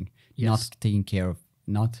triggering. Yes.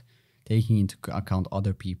 Not taking into account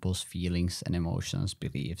other people's feelings and emotions,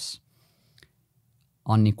 beliefs.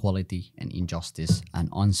 Inequality and injustice and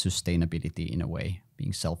unsustainability in a way,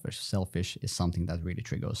 being selfish. Selfish is something that really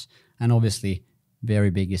triggers. And obviously, very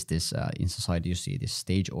big is this in society. You see this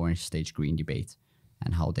stage orange, stage green debate,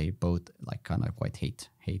 and how they both like kind of quite hate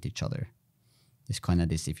each other.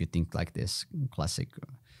 if you think like this classic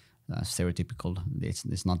stereotypical,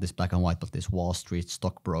 it's not this black and white, but this Wall Street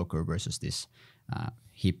stockbroker versus this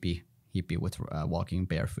hippie with walking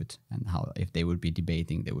barefoot, and how if they would be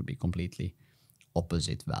debating, they would be completely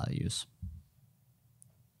opposite values.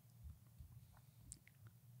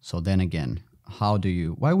 So then again,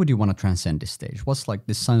 why would you want to transcend this stage?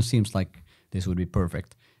 This seems like this would be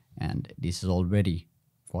perfect, and this is already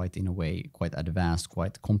quite advanced,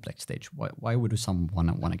 quite complex stage. Why would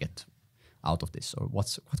someone want to get out of this? Or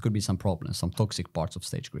what could be some problems, some toxic parts of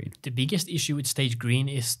stage green? The biggest issue with stage green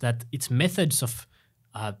is that its methods of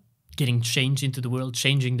getting change into the world,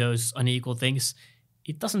 changing those unequal things,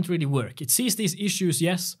 it doesn't really work. It sees these issues,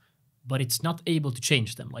 yes, but it's not able to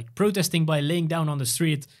change them. Like protesting by laying down on the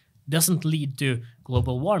street doesn't lead to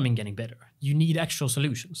global warming getting better. You need actual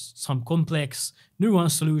solutions, some complex,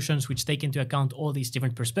 nuanced solutions which take into account all these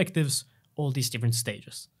different perspectives, all these different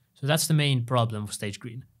stages. So that's the main problem of stage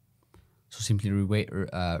green. So simply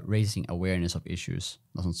raising awareness of issues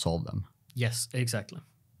doesn't solve them. Yes, exactly.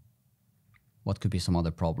 What could be some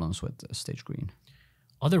other problems with stage green?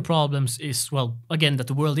 Other problems is, well, again, that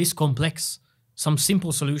the world is complex. Some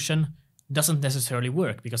simple solution doesn't necessarily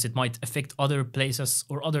work because it might affect other places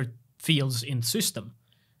or other fields in the system.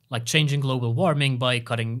 Like changing global warming by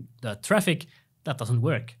cutting the traffic, that doesn't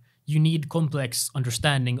work. You need complex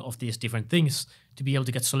understanding of these different things to be able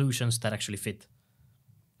to get solutions that actually fit.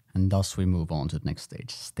 And thus we move on to the next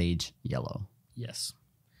stage, stage yellow. Yes.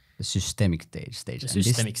 The systemic stage. The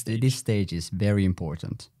systemic stage. This stage is very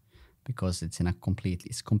important because it's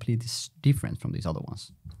completely different from these other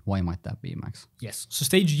ones. Why might that be, Max? Yes. So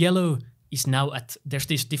stage yellow is now there's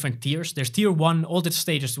these different tiers. There's tier 1, all the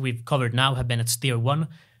stages we've covered now have been at tier 1.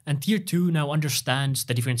 And tier 2 now understands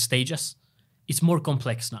the different stages. It's more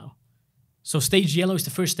complex now. So stage yellow is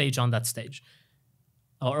the first stage on that stage.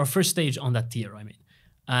 Or first stage on that tier, I mean.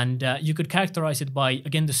 And you could characterize it by,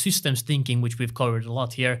 again, the systems thinking, which we've covered a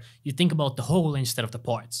lot here. You think about the whole instead of the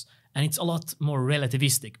parts. And it's a lot more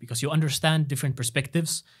relativistic because you understand different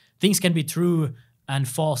perspectives. Things can be true and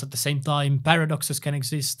false at the same time. Paradoxes can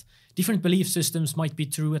exist. Different belief systems might be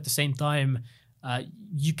true at the same time.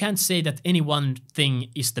 You can't say that any one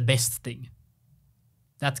thing is the best thing.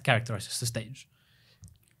 That characterizes the stage.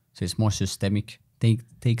 So it's more systemic,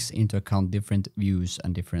 takes into account different views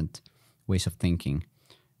and different ways of thinking.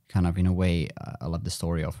 Kind of in a way, I love the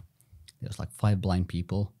story of there's like 5 blind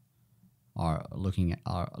people are looking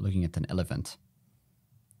at an elephant,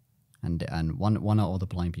 and one of the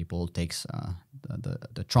blind people takes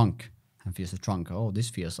the trunk and feels the trunk. Oh,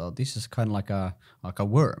 this this is kind of like a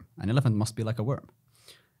worm. An elephant must be like a worm.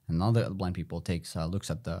 And another blind people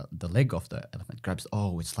looks at the leg of the elephant, grabs.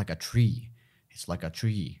 Oh, it's like a tree. It's like a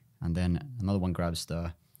tree. And then another one grabs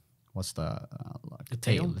the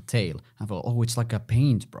tail. The tail. And thought, oh, it's like a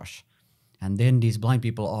paintbrush. And then these blind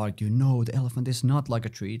people argue, no, the elephant is not like a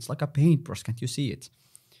tree. It's like a paintbrush. Can't you see it?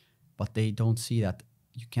 But they don't see that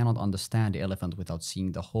you cannot understand the elephant without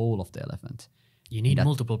seeing the whole of the elephant. You need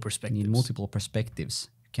multiple perspectives. You need multiple perspectives.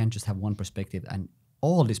 You can't just have one perspective. And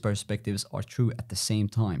all these perspectives are true at the same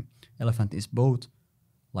time. Elephant is both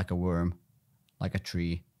like a worm, like a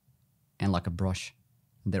tree, and like a brush.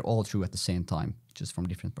 They're all true at the same time, just from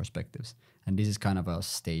different perspectives. And this is kind of a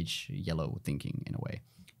stage yellow thinking in a way.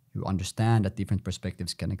 You understand that different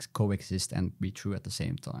perspectives can coexist and be true at the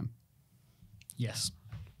same time. Yes.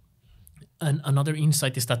 And another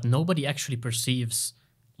insight is that nobody actually perceives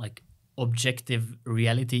like objective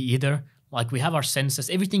reality either. Like we have our senses,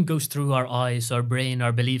 everything goes through our eyes, our brain,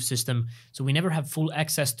 our belief system. So we never have full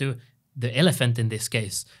access to the elephant in this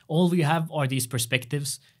case. All we have are these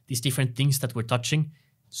perspectives, these different things that we're touching.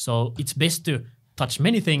 So it's best to touch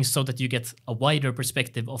many things so that you get a wider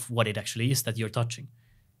perspective of what it actually is that you're touching.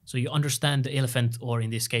 So you understand the elephant, or in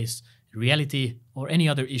this case, reality or any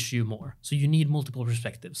other issue more. So you need multiple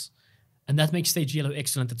perspectives. And that makes stage yellow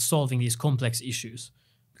excellent at solving these complex issues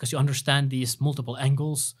because you understand these multiple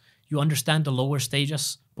angles. You understand the lower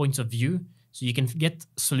stages, points of view, so you can get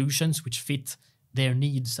solutions which fit their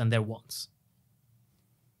needs and their wants.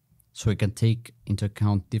 So you can take into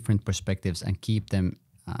account different perspectives and keep them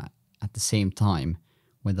at the same time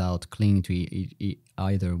without clinging to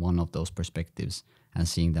either one of those perspectives and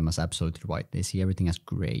seeing them as absolutely right. They see everything as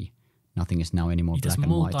gray. Nothing is now anymore black and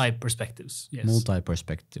white. Multi-perspectives, yes. Multiple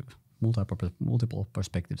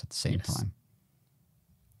perspectives at the same time.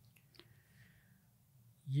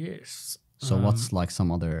 Yes. So what's like some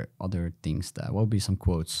other things there? What would be some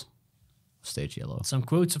quotes of stage yellow? Some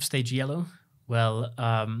quotes of stage yellow? Well,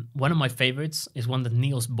 one of my favorites is one that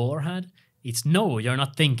Niels Bohr had. It's, no, you're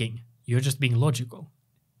not thinking. You're just being logical.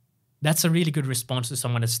 That's a really good response to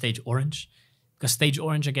someone at stage orange because stage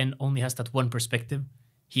orange, again, only has that one perspective.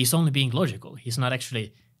 He's only being logical. He's not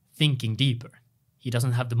actually thinking deeper. He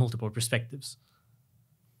doesn't have the multiple perspectives.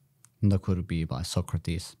 That could be by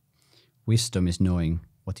Socrates. Wisdom is knowing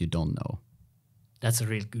what you don't know. That's a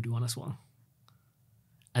real good one as well.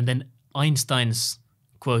 And then Einstein's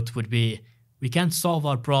quote would be, "We can't solve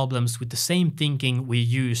our problems with the same thinking we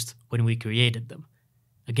used when we created them."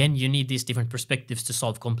 Again, you need these different perspectives to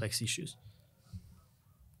solve complex issues.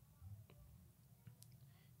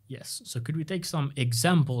 Yes, so could we take some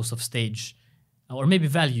examples of stage, or maybe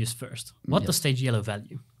values first? What does stage yellow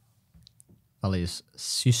value? Values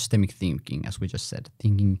systemic thinking, as we just said,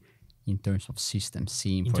 thinking in terms of systems,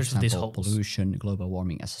 seeing, for example, pollution, global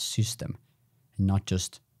warming as a system, and not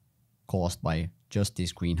just caused by just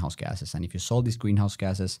these greenhouse gases. And if you solve these greenhouse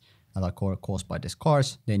gases that are caused by these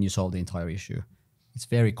cars, then you solve the entire issue. It's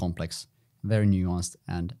very complex, very nuanced,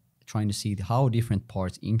 and trying to see how different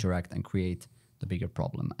parts interact and create the bigger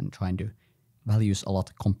problem, and trying to values a lot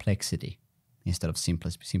of complexity instead of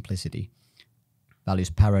simplicity. Values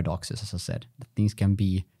paradoxes, as I said, that things can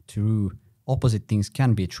be true, opposite things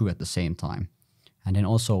can be true at the same time. And then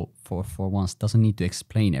also, for once, doesn't need to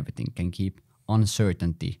explain everything, can keep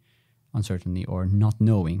uncertainty or not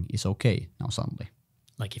knowing is okay now suddenly.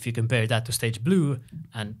 Like if you compare that to stage blue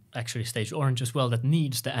and actually stage orange as well, that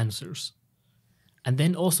needs the answers. And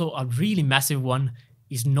then also a really massive one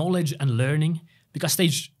is knowledge and learning, because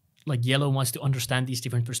stage like yellow wants to understand these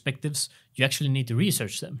different perspectives. You actually need to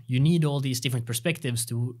research them. You need all these different perspectives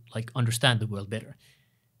to like understand the world better.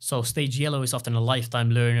 So stage yellow is often a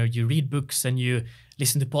lifetime learner. You read books and you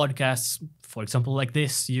listen to podcasts, for example, like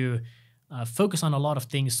this. You focus on a lot of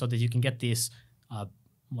things so that you can get these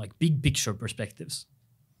like big picture perspectives.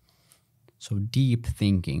 So deep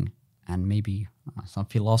thinking, and maybe some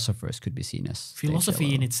philosophers could be seen as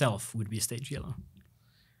philosophy in itself would be stage yellow.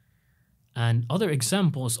 And other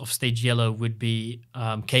examples of stage yellow would be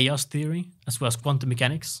chaos theory, as well as quantum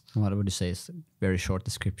mechanics. What would you say is a very short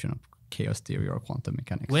description of chaos theory or quantum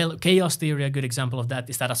mechanics? Well, chaos theory, a good example of that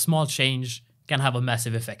is that a small change can have a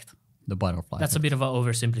massive effect. The butterfly That's effect. a bit of an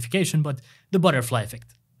oversimplification, but the butterfly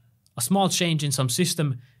effect. A small change in some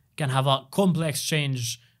system can have a complex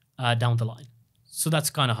change down the line. So that's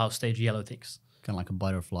kind of how stage yellow thinks. Kind of like a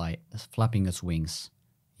butterfly flapping its wings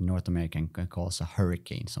in North America can cause a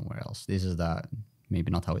hurricane somewhere else. This is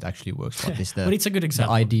maybe not how it actually works, but it's a good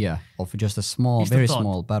example. The idea of just a small, very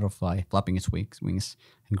small butterfly flapping its wings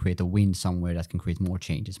and create a wind somewhere that can create more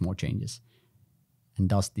changes. And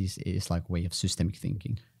thus this is like a way of systemic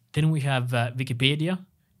thinking. Then we have Wikipedia.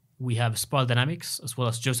 We have spiral dynamics, as well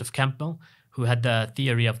as Joseph Campbell, who had the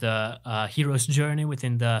theory of the hero's journey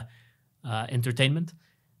within the entertainment.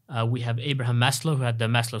 We have Abraham Maslow, who had the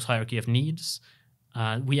Maslow's hierarchy of needs.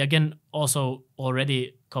 We again also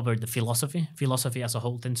already covered the philosophy. Philosophy as a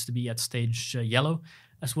whole tends to be at stage yellow,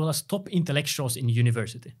 as well as top intellectuals in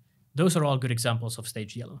university. Those are all good examples of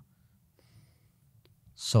stage yellow.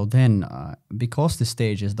 So then, because the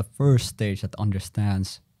stage is the first stage that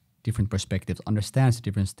understands different perspectives, understands the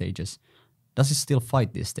different stages, does it still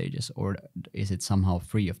fight these stages, or is it somehow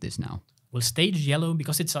free of this now? Well, stage yellow,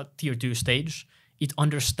 because it's a tier 2 stage, it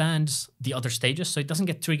understands the other stages, so it doesn't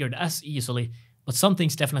get triggered as easily, but some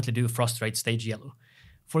things definitely do frustrate stage yellow.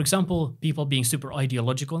 For example, people being super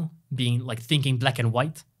ideological, being like thinking black and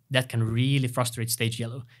white, that can really frustrate stage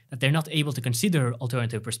yellow, that they're not able to consider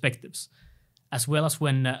alternative perspectives. As well as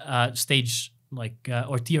when stage like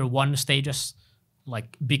or tier 1 stages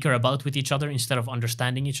like bicker about with each other instead of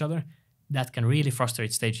understanding each other, that can really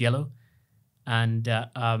frustrate stage yellow. And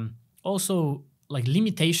also like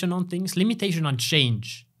limitation on things, limitation on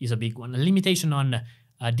change is a big one. A limitation on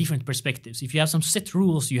different perspectives. If you have some set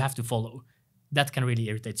rules you have to follow, that can really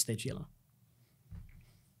irritate stage yellow.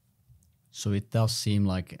 So it does seem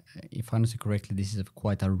like, if I understand correctly, this is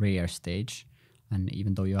quite a rare stage. And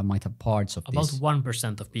even though you might have parts of about this... About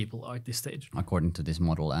 1% of people are at this stage. According to this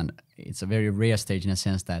model. And it's a very rare stage in a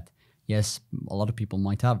sense that, yes, a lot of people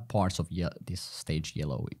might have parts of this stage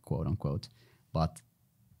yellow, quote unquote. But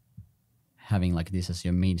having like this as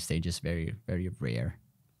your main stage is very, very rare.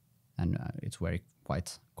 And it's very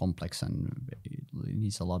quite complex and it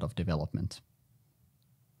needs a lot of development.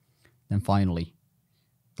 Then finally,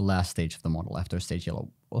 the last stage of the model after stage yellow.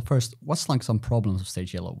 Well, first, what's like some problems of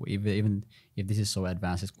stage yellow? Even if this is so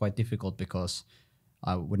advanced, it's quite difficult because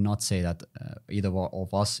I would not say that either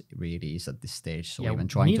of us really is at this stage. So even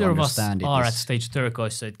trying to understand it. Neither of us are at stage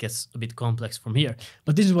turquoise, so it gets a bit complex from here.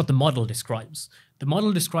 But this is what the model describes. The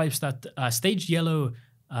model describes that stage yellow,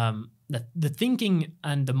 that the thinking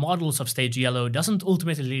and the models of stage yellow doesn't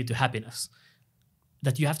ultimately lead to happiness.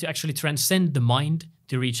 That you have to actually transcend the mind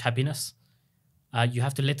to reach happiness. You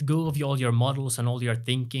have to let go of all your models and all your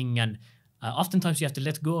thinking, and oftentimes you have to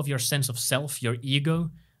let go of your sense of self, your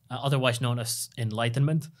ego, otherwise known as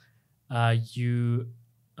enlightenment.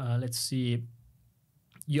 Let's see.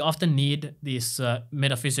 You often need these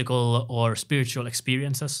metaphysical or spiritual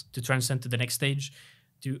experiences to transcend to the next stage,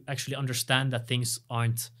 to actually understand that things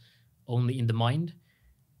aren't only in the mind.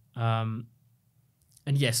 And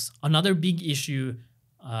yes, another big issue,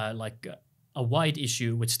 a wide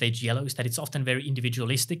issue with stage yellow, is that it's often very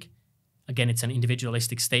individualistic. Again, it's an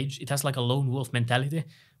individualistic stage. It has like a lone wolf mentality.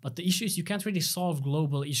 But the issue is you can't really solve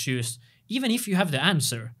global issues, even if you have the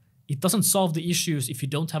answer. It doesn't solve the issues if you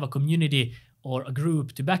don't have a community or a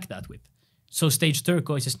group to back that with. So stage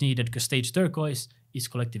turquoise is needed because stage turquoise is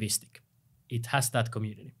collectivistic. It has that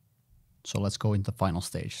community. So let's go into the final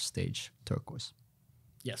stage, stage turquoise.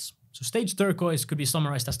 Yes. So stage turquoise could be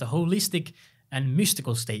summarized as the holistic and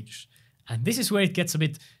mystical stage. And this is where it gets a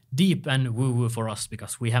bit deep and woo-woo for us,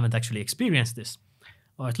 because we haven't actually experienced this,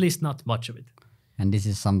 or at least not much of it. And this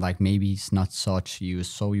is something like maybe it's not so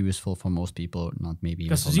useful for most people, not maybe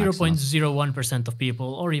even because 0.01% of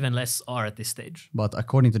people or even less are at this stage. But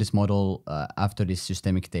according to this model, after this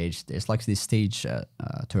systemic stage, there's like this stage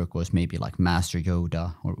turquoise, maybe like Master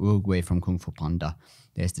Yoda or Uruguay from Kung Fu Panda.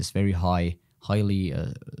 There's this very highly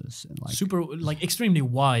super, like extremely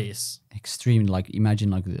wise. Extreme, like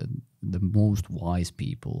imagine like the most wise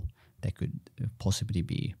people that could possibly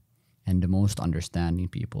be, and the most understanding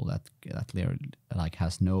people that like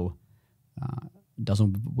has no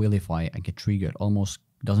doesn't vilify and get triggered, almost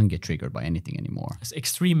doesn't get triggered by anything anymore. It's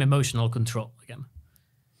extreme emotional control again.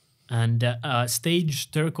 And stage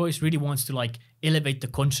turquoise really wants to like elevate the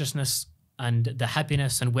consciousness and the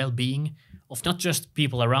happiness and well-being of not just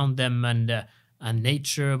people around them and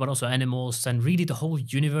nature, but also animals, and really the whole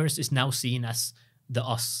universe is now seen as the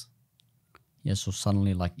us. Yeah, so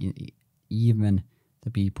suddenly like even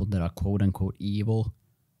the people that are quote-unquote evil,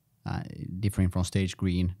 different from stage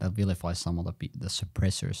green, that vilifies some of the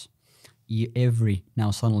suppressors.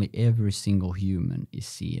 Now suddenly every single human is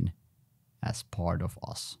seen as part of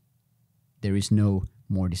us. There is no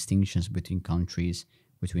more distinctions between countries,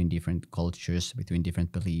 between different cultures, between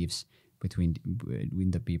different beliefs, between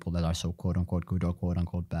the people that are so quote-unquote good or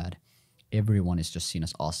quote-unquote bad. Everyone is just seen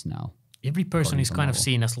as us now. Every person is kind of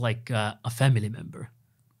seen as like a family member.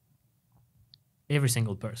 Every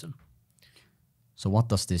single person. So what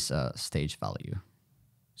does this stage value?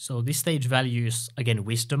 So this stage values, again,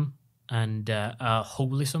 wisdom and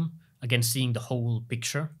holism. Again, seeing the whole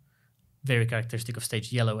picture. Very characteristic of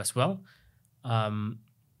stage yellow as well.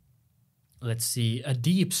 Let's see. A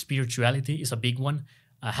deep spirituality is a big one.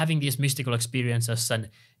 Having these mystical experiences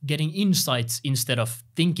and getting insights instead of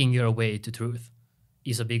thinking your way to truth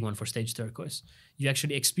is a big one for stage turquoise. You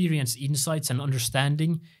actually experience insights and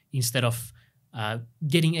understanding instead of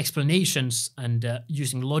getting explanations and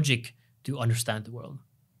using logic to understand the world.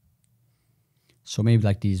 So maybe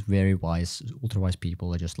like these very wise, ultra-wise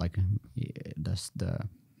people are just like the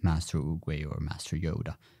Master Uguay or Master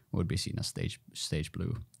Yoda would be seen as stage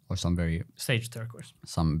blue, or some very stage turquoise.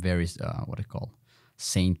 Some very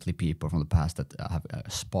saintly people from the past that have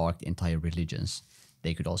sparked entire religions.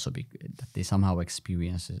 They could also be that they somehow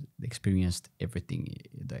experienced everything,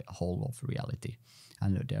 the whole of reality,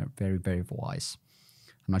 and they're very, very wise.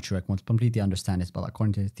 I'm not sure I can completely understand it, but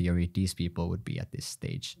according to the theory, these people would be at this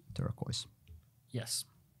stage turquoise. Yes.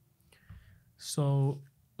 So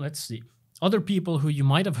let's see. Other people who you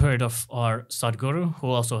might have heard of are Sadhguru, who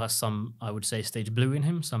also has some, I would say, stage blue in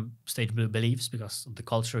him, some stage blue beliefs because of the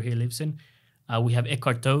culture he lives in. We have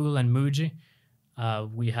Eckhart Tolle and Muji.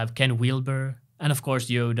 We have Ken Wilber, and of course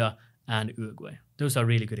Yoda and Uruguay. Those are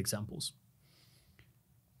really good examples.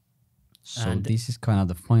 So this is kind of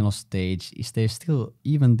the final stage. Is there still,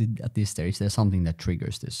 even at this stage, there's something that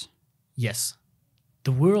triggers this? Yes.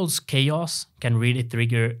 The world's chaos can really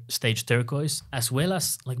trigger stage turquoise, as well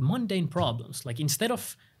as like mundane problems. Like instead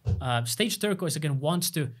of stage turquoise again wants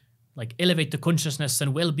to like elevate the consciousness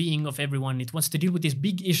and well-being of everyone. It wants to deal with these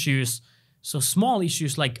big issues. So small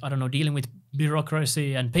issues like, I don't know, dealing with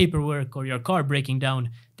bureaucracy and paperwork or your car breaking down,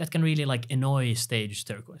 that can really like annoy stage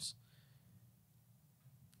turquoise.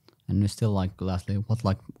 And we still like lastly,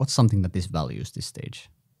 what's something that this values this stage?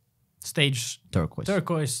 Stage turquoise.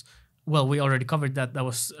 Turquoise. Well, we already covered that. That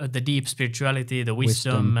was the deep spirituality, the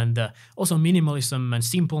wisdom. And also minimalism and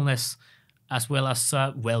simpleness, as well as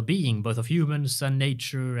well-being, both of humans and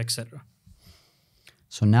nature, etc.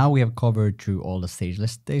 So now we have covered through all the stages.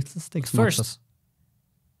 Let's take some first.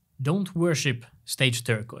 Don't worship stage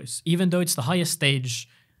turquoise. Even though it's the highest stage,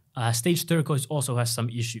 stage turquoise also has some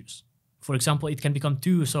issues. For example, it can become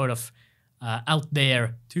too sort of out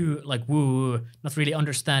there, too like woo, not really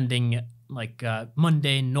understanding like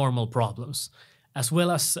mundane normal problems, as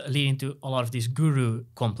well as leading to a lot of these guru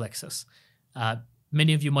complexes.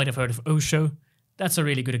 Many of you might have heard of Osho. That's a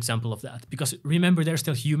really good example of that, because remember, they're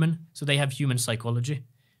still human, so they have human psychology.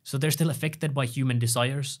 So they're still affected by human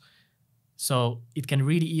desires. So it can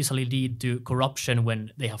really easily lead to corruption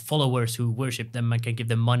when they have followers who worship them and can give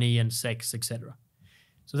them money and sex, etc.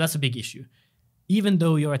 So that's a big issue. Even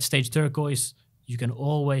though you're at stage turquoise, you can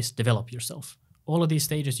always develop yourself. All of these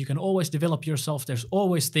stages, you can always develop yourself. There's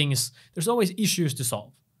always things, there's always issues to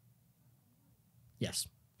solve. Yes.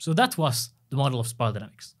 So that was the model of spiral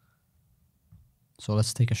dynamics. So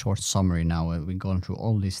let's take a short summary now. We've gone through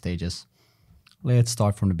all these stages. Let's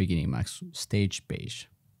start from the beginning, Max. Stage beige.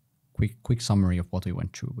 Quick summary of what we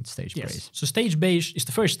went through with stage beige. So stage beige is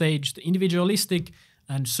the first stage, the individualistic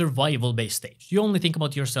and survival-based stage. You only think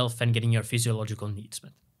about yourself and getting your physiological needs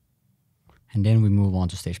met. And then we move on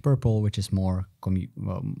to stage purple, which is more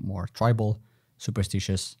tribal,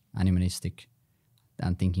 superstitious, animalistic,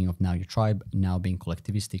 and thinking of now your tribe, now being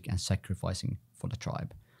collectivistic and sacrificing for the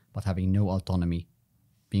tribe, but having no autonomy,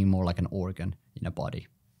 being more like an organ in a body.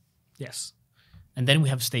 Yes. And then we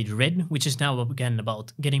have stage red, which is now again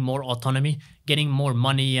about getting more autonomy, getting more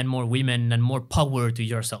money and more women and more power to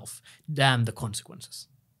yourself. Damn the consequences.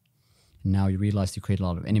 Now you realize you create a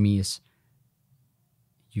lot of enemies.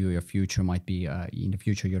 Your future might be, in the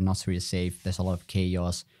future you're not really safe. There's a lot of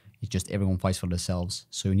chaos. It's just everyone fights for themselves.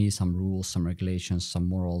 So you need some rules, some regulations, some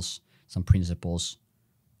morals, some principles.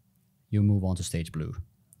 You move on to stage blue.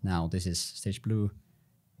 Now stage blue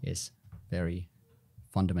is very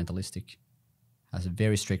fundamentalistic, has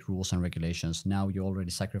very strict rules and regulations. Now you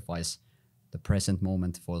already sacrifice the present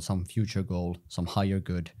moment for some future goal, some higher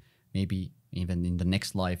good. Maybe even in the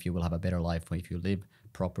next life you will have a better life if you live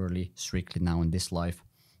properly, strictly now in this life.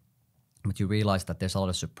 But you realize that there's a lot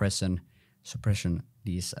of suppression.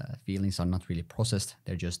 These feelings are not really processed.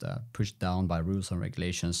 They're just pushed down by rules and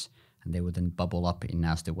regulations, and they would then bubble up in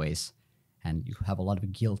nasty ways. And you have a lot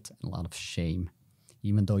of guilt and a lot of shame.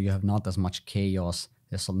 Even though you have not as much chaos,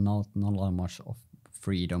 there's not a lot much of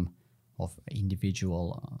freedom, of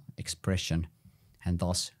individual expression, and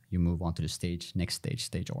thus you move on to the next stage,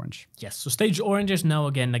 stage orange. Yes, so stage orange is now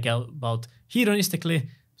again about hedonistically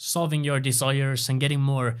solving your desires and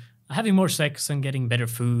having more sex and getting better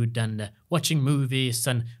food and watching movies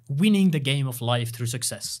and winning the game of life through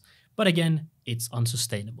success. But again, it's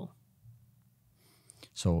unsustainable.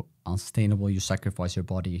 So unsustainable, you sacrifice your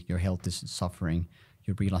body, your health is suffering.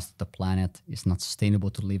 You realize that the planet is not sustainable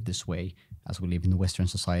to live this way as we live in the Western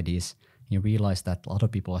societies. You realize that a lot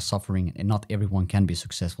of people are suffering and not everyone can be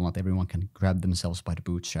successful. Not everyone can grab themselves by the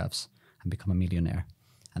bootstraps and become a millionaire.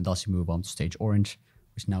 And thus you move on to stage orange,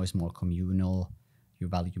 which now is more communal. You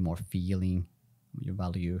value more feeling. You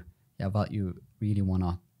really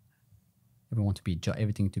want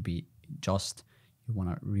everything to be just. You want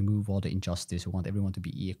to remove all the injustice. You want everyone to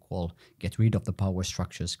be equal. Get rid of the power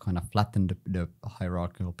structures. Kind of flatten the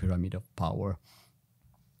hierarchical pyramid of power.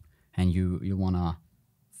 And you want to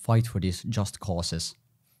fight for these just causes.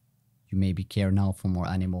 You maybe care now for more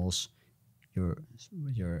animals.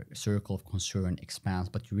 Your circle of concern expands,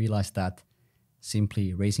 but you realize that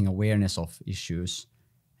simply raising awareness of issues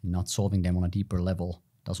and not solving them on a deeper level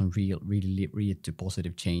doesn't really lead to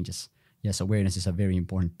positive changes. Yes, awareness is a very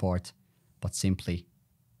important part, but simply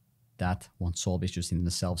that won't solve issues in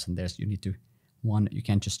themselves. And you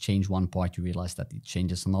can't just change one part. You realize that it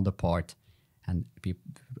changes another part, and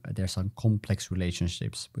there's some complex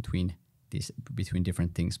relationships between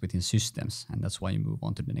different things, between systems, and that's why you move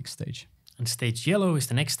on to the next stage. And stage yellow is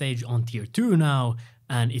the next stage on tier 2 now,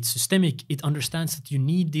 and it's systemic. It understands that you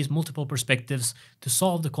need these multiple perspectives to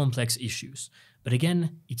solve the complex issues. But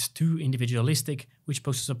again, it's too individualistic, which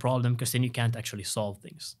poses a problem because then you can't actually solve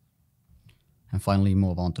things. And finally,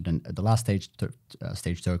 move on to the last stage,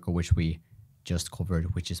 stage turquoise, which we just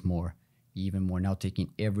covered, which is even more now taking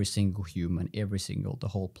every single human, the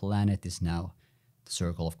whole planet is now the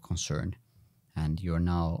circle of concern. And you're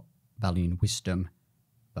now valuing wisdom,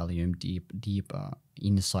 valuing deep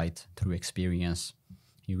insight through experience.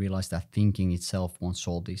 You realize that thinking itself won't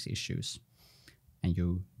solve these issues. And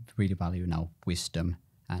you really value now wisdom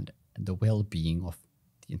and the well-being of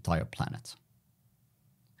the entire planet.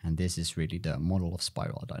 And this is really the model of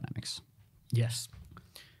spiral dynamics. Yes.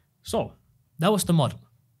 So that was the model.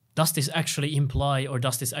 Does this actually imply, or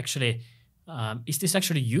does this actually, is this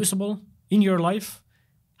actually usable in your life?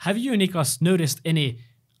 Have you, Niklas, noticed any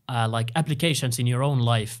applications in your own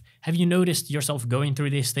life? Have you noticed yourself going through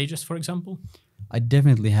these stages, for example? I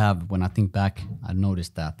definitely have. When I think back, I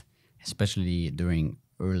noticed that, especially during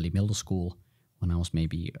early middle school, when I was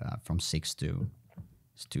maybe from 6 to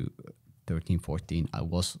 13, 14, I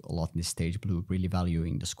was a lot in this stage blue, really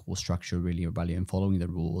valuing the school structure, really valuing following the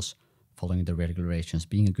rules, following the regulations,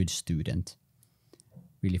 being a good student,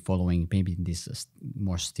 really following maybe this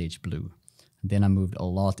more stage blue. And then I moved a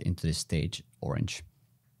lot into this stage orange.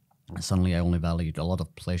 And suddenly I only valued a lot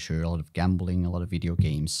of pleasure, a lot of gambling, a lot of video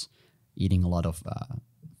games, eating a lot of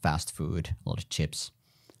fast food, a lot of chips.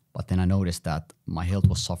 But then I noticed that my health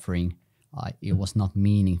was suffering. It was not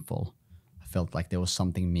meaningful. I felt like there was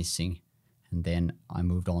something missing. And then I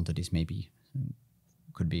moved on to this maybe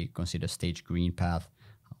could be considered stage green path.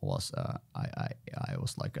 I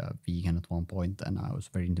was like a vegan at one point, and I was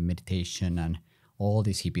very into meditation and all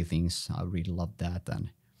these hippie things. I really loved that, and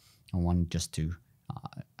I wanted just to.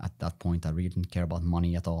 At that point, I really didn't care about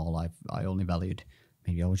money at all. I only valued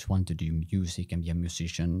maybe I just wanted to do music and be a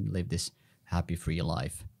musician, live this happy free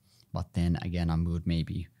life. But then again, I moved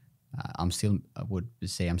maybe. I would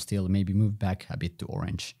say I'm still maybe moved back a bit to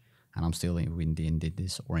orange, and I'm still in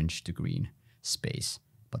this orange to green space.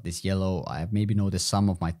 But this yellow, I have maybe noticed some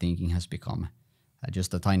of my thinking has become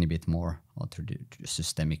just a tiny bit more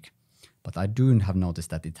systemic. But I do have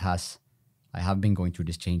noticed that I have been going through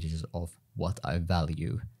these changes of what I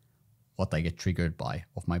value, what I get triggered by,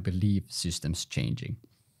 of my belief systems changing.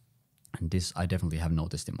 And this I definitely have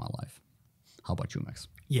noticed in my life. How about you, Max?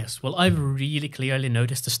 Yes, well, I've really clearly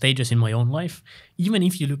noticed the stages in my own life. Even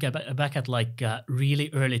if you look back at like really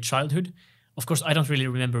early childhood, of course, I don't really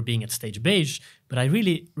remember being at stage beige, but I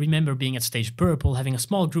really remember being at stage purple, having a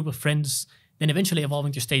small group of friends, then eventually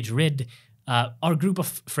evolving to stage red. Our group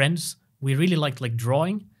of friends, we really liked like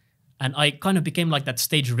drawing, and I kind of became like that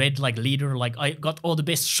stage red like leader. Like I got all the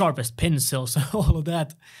best, sharpest pencils, all of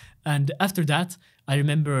that. And after that, I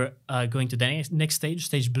remember going to the next stage,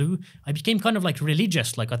 stage blue. I became kind of like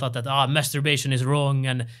religious. Like I thought that masturbation is wrong,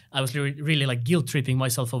 and I was really like guilt tripping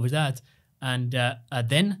myself over that. And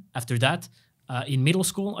then after that, in middle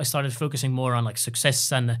school, I started focusing more on like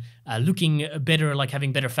success and looking better, like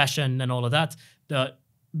having better fashion and all of that. The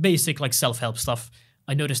basic like self-help stuff.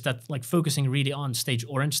 I noticed that like focusing really on stage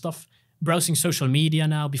orange stuff, browsing social media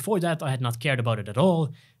now. Before that, I had not cared about it at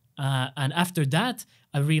all. And after that,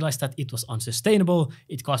 I realized that it was unsustainable.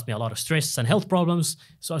 It caused me a lot of stress and health problems.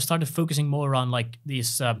 So I started focusing more on like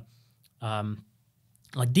these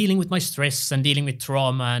like dealing with my stress and dealing with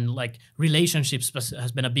trauma, and like relationships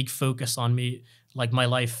has been a big focus on me, like my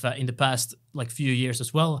life in the past like few years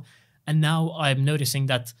as well. And now I'm noticing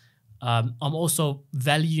that I'm also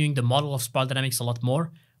valuing the model of spiral dynamics a lot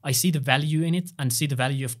more. I see the value in it and see the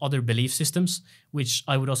value of other belief systems, which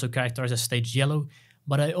I would also characterize as stage yellow.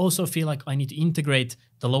 But I also feel like I need to integrate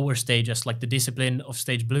the lower stages, like the discipline of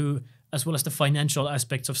stage blue, as well as the financial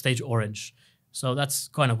aspects of stage orange. So that's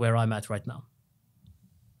kind of where I'm at right now.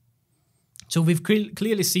 So we've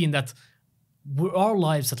clearly seen that our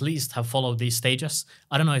lives at least have followed these stages.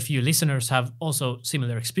 I don't know if you listeners have also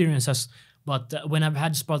similar experiences, but when I've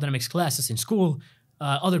had spiral dynamics classes in school,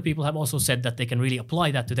 other people have also said that they can really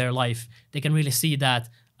apply that to their life. They can really see that.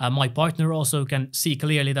 My partner also can see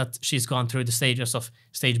clearly that she's gone through the stages of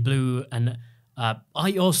stage blue. And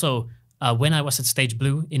I also, when I was at stage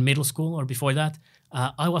blue in middle school or before that,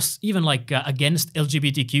 I was even like against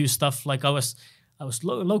LGBTQ stuff. Like I was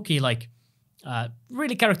low-key like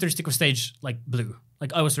really characteristic of stage like blue.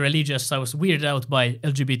 Like I was religious. I was weirded out by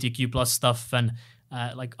LGBTQ plus stuff, and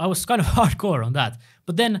like I was kind of hardcore on that.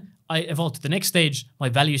 But then I evolved to the next stage. My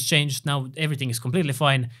values changed. Now everything is completely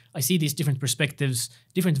fine. I see these different perspectives,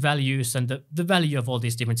 different values, and the value of all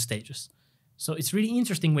these different stages. So it's really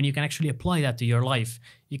interesting when you can actually apply that to your life.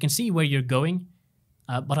 You can see where you're going.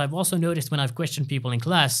 But I've also noticed when I've questioned people in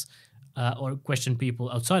class or questioned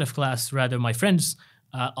people outside of class, rather my friends,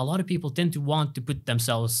 a lot of people tend to want to put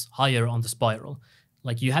themselves higher on the spiral.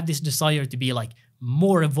 Like you have this desire to be like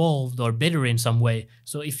more evolved or better in some way.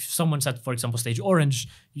 So if someone's at, for example, stage orange,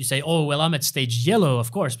 you say, oh, well, I'm at stage yellow,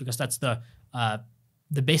 of course, because that's the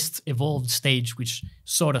best evolved stage, which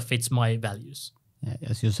sort of fits my values. Yeah,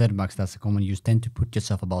 as you said, Max, that's a common use. Tend to put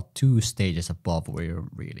yourself about 2 stages above where you're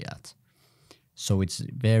really at. So it's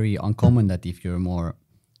very uncommon that if you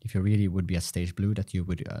really would be at stage blue, that you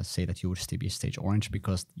would say that you would still be stage orange,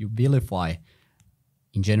 because you vilify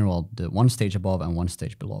in general the 1 stage above and 1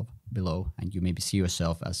 stage below, and you maybe see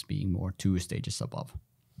yourself as being more 2 stages above.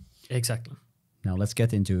 Exactly. Now let's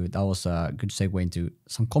get into, that was a good segue into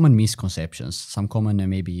some common misconceptions, some common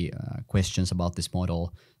maybe questions about this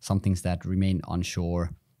model, some things that remain unsure,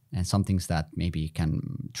 and some things that maybe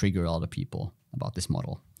can trigger other people about this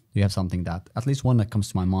model. Do you have something that, at least one that comes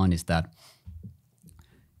to my mind, is that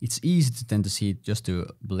it's easy to tend to see it just to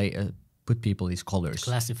put put people these colors.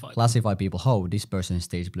 Classify people. Oh, this person is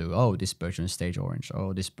stage blue. Oh, this person is stage orange.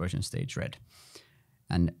 Oh, this person is stage red.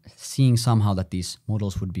 And seeing somehow that these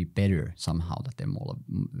models would be better somehow, that they're more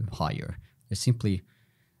higher. They're simply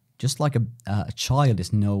just like a child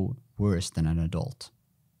is no worse than an adult.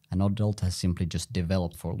 An adult has simply just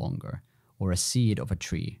developed for longer. Or a seed of a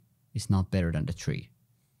tree is not better than the tree.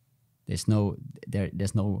 There's no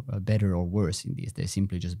better or worse in these. They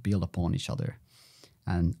simply just build upon each other.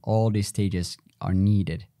 And all these stages are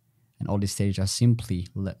needed. And all these stages are simply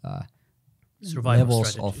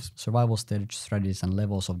levels of survival strategies and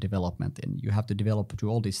levels of development. And you have to develop through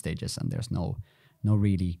all these stages, and there's no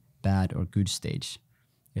really bad or good stage.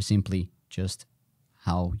 They're simply just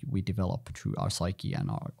how we develop through our psyche and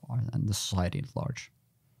and the society at large.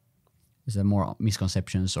 Is there more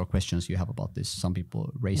misconceptions or questions you have about this? Some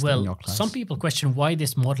people raised it in your class. Some people question why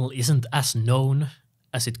this model isn't as known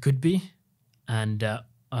as it could be. And a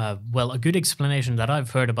good explanation that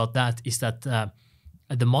I've heard about that is that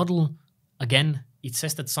the model, again, it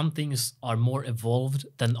says that some things are more evolved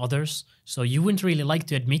than others. So you wouldn't really like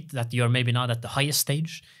to admit that you're maybe not at the highest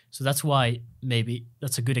stage. So that's why maybe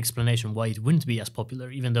that's a good explanation why it wouldn't be as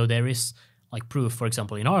popular, even though there is like proof, for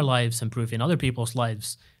example, in our lives and proof in other people's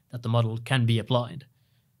lives that the model can be applied.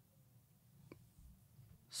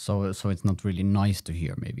 So it's not really nice to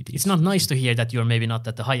hear maybe these. It's not nice to hear that you're maybe not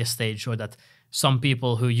at the highest stage, or that some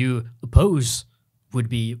people who you oppose would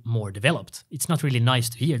be more developed. It's not really nice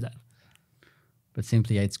to hear that. But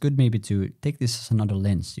simply, it's good maybe to take this as another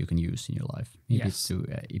lens you can use in your life. Maybe Yes. to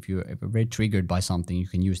if you're very triggered by something, you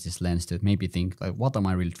can use this lens to maybe think like, what am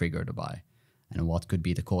I really triggered by, and what could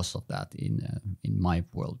be the cause of that in my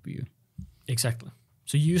worldview. Exactly.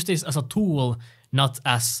 So use this as a tool, not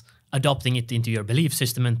as adopting it into your belief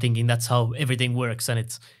system and thinking that's how everything works and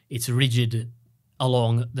it's rigid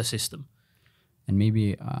along the system. And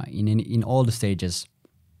maybe in all the stages,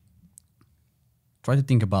 try to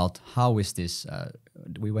think about how is this.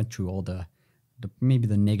 We went through all the maybe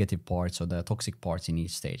the negative parts or the toxic parts in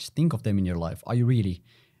each stage. Think of them in your life. Are you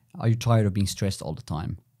tired of being stressed all the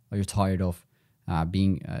time? Are you tired of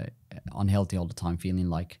being unhealthy all the time, feeling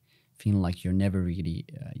like you're never really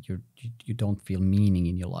you don't feel meaning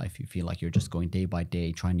in your life? You feel like you're just going day by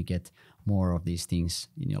day trying to get more of these things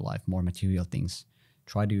in your life, more material things.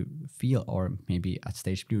 Try to feel, or maybe at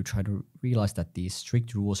stage blue, try to realize that these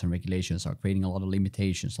strict rules and regulations are creating a lot of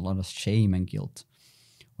limitations, a lot of shame and guilt.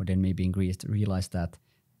 Or then maybe in Greece, realize that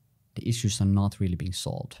the issues are not really being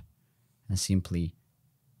solved, and simply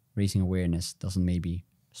raising awareness doesn't maybe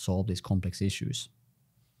solve these complex issues.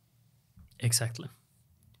 Exactly.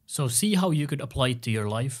 So see how you could apply it to your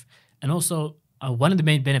life. And also, one of the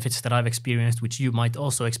main benefits that I've experienced, which you might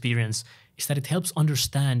also experience, is that it helps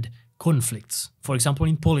understand conflicts. For example,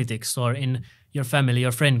 in politics or in your family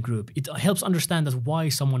or friend group, it helps understand that why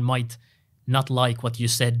someone might not like what you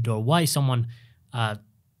said, or why someone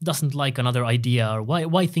doesn't like another idea, or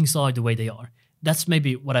why things are the way they are. That's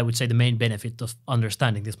maybe what I would say the main benefit of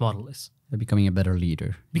understanding this model is. Becoming a better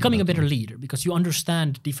leader. Becoming a better leader, because you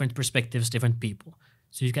understand different perspectives, different people.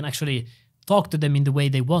 So you can actually talk to them in the way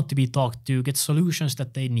they want to be talked to, get solutions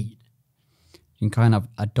that they need. You can kind of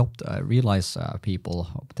realize people,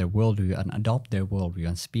 their worldview, and adopt their worldview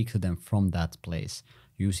and speak to them from that place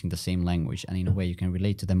using the same language. And in a way you can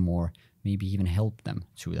relate to them more, maybe even help them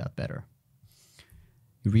through that better.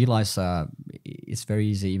 You realize it's very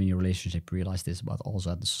easy, even in your relationship, realize this about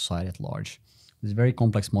also at the society at large. It's a very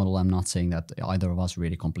complex model. I'm not saying that either of us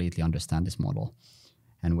really completely understand this model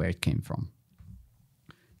and where it came from.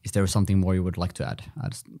 Is there something more you would like to add,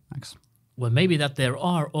 Max? Well, maybe that there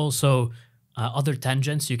are also other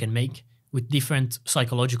tangents you can make with different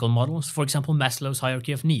psychological models. For example, Maslow's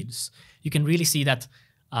hierarchy of needs. You can really see that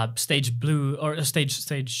stage blue or stage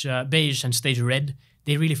beige and stage red,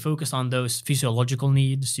 they really focus on those physiological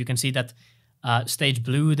needs. You can see that stage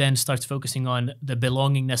blue then starts focusing on the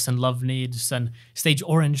belongingness and love needs, and stage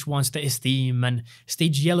orange wants the esteem, and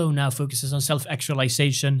stage yellow now focuses on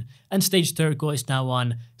self-actualization, and stage turquoise now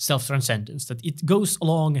on self-transcendence. That it goes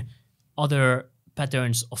along other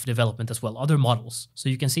patterns of development as well, other models. So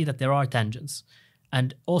you can see that there are tangents.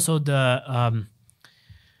 And also the,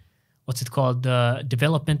 the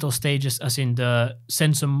developmental stages, as in the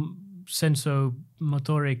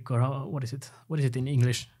sensomotoric, or what is it? What is it in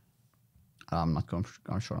English? I'm not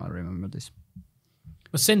sure I remember this.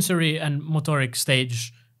 But sensory and motoric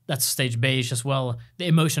stage, that's stage beige as well. The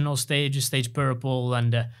emotional stage is stage purple,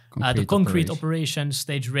 and the concrete operations,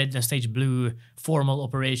 stage red and stage blue. Formal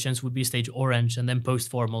operations would be stage orange, and then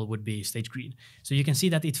post-formal would be stage green. So you can see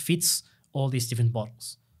that it fits all these different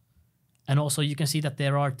models. And also you can see that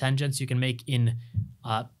there are tangents you can make in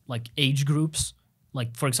like age groups.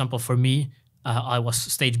 Like, for example, for me, I was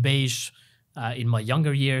stage beige in my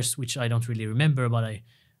younger years, which I don't really remember, but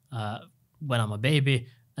when I'm a baby.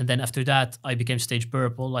 And then after that, I became stage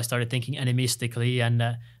purple. I started thinking animistically,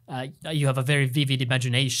 and you have a very vivid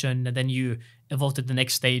imagination. And then you evolve to the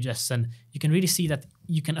next stages, and you can really see that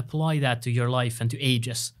you can apply that to your life and to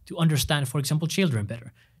ages to understand, for example, children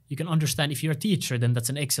better. You can understand if you're a teacher, then that's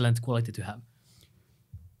an excellent quality to have.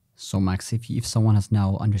 So Max, if someone has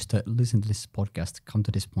now listened to this podcast, come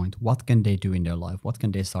to this point, what can they do in their life? What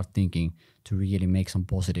can they start thinking to really make some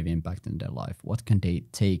positive impact in their life? What can they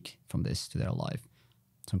take from this to their life?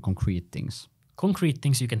 Some concrete things. Concrete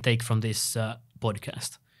things you can take from this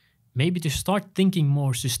podcast. Maybe to start thinking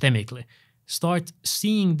more systemically. Start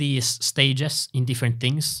seeing these stages in different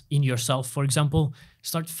things in yourself, for example.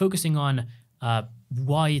 Start focusing on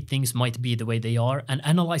why things might be the way they are and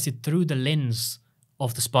analyze it through the lens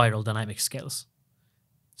of the spiral dynamic scales.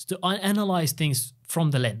 So to analyze things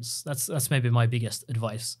from the lens, that's maybe my biggest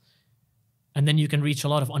advice. And then you can reach a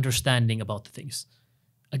lot of understanding about the things.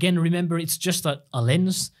 Again, remember, it's just a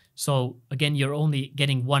lens. So again, you're only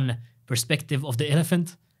getting one perspective of the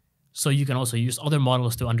elephant. So you can also use other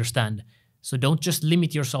models to understand. So don't just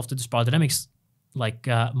limit yourself to the spiral dynamics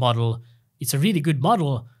model. It's a really good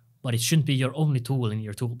model, but it shouldn't be your only tool in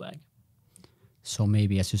your tool bag. So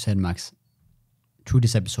maybe, as you said, Max, through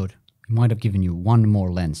this episode, we might have given you one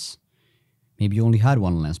more lens. Maybe you only had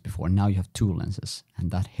one lens before, now you have two lenses, and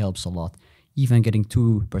that helps a lot. Even getting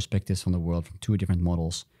two perspectives from the world from two different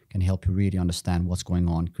models can help you really understand what's going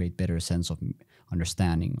on, create better sense of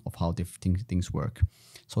understanding of how different things work.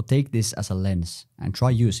 So take this as a lens and try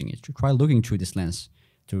using it. Try looking through this lens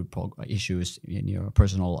to issues in your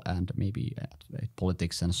personal and maybe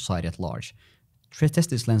politics and society at large. Test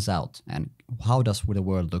this lens out, and how does the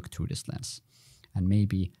world look through this lens? And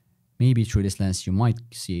maybe through this lens you might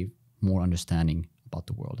see more understanding about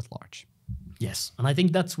the world at large. Yes, and I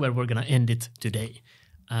think that's where we're going to end it today.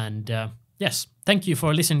 And yes, thank you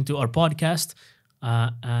for listening to our podcast,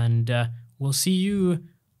 and we'll see you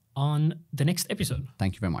on the next episode.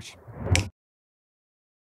 Thank you very much.